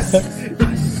 Acquiesce.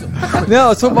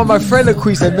 No, it's talking about my friend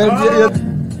Acquiesce.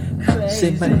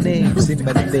 Say my name,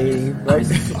 right?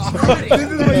 This is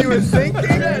what you were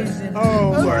thinking?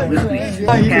 Oh,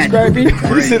 He described me.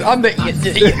 He said, I'm the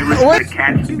You're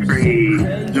Catch the Craze.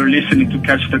 You're listening to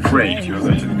Catch the Craze. You're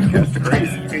listening to Catch the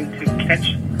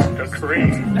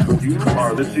Craze. You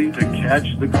are listening to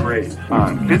Catch the Craze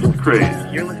on Catch the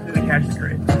Craze. You're listening to Catch the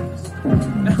Craze.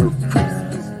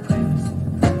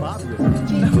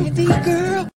 Candy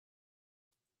girl.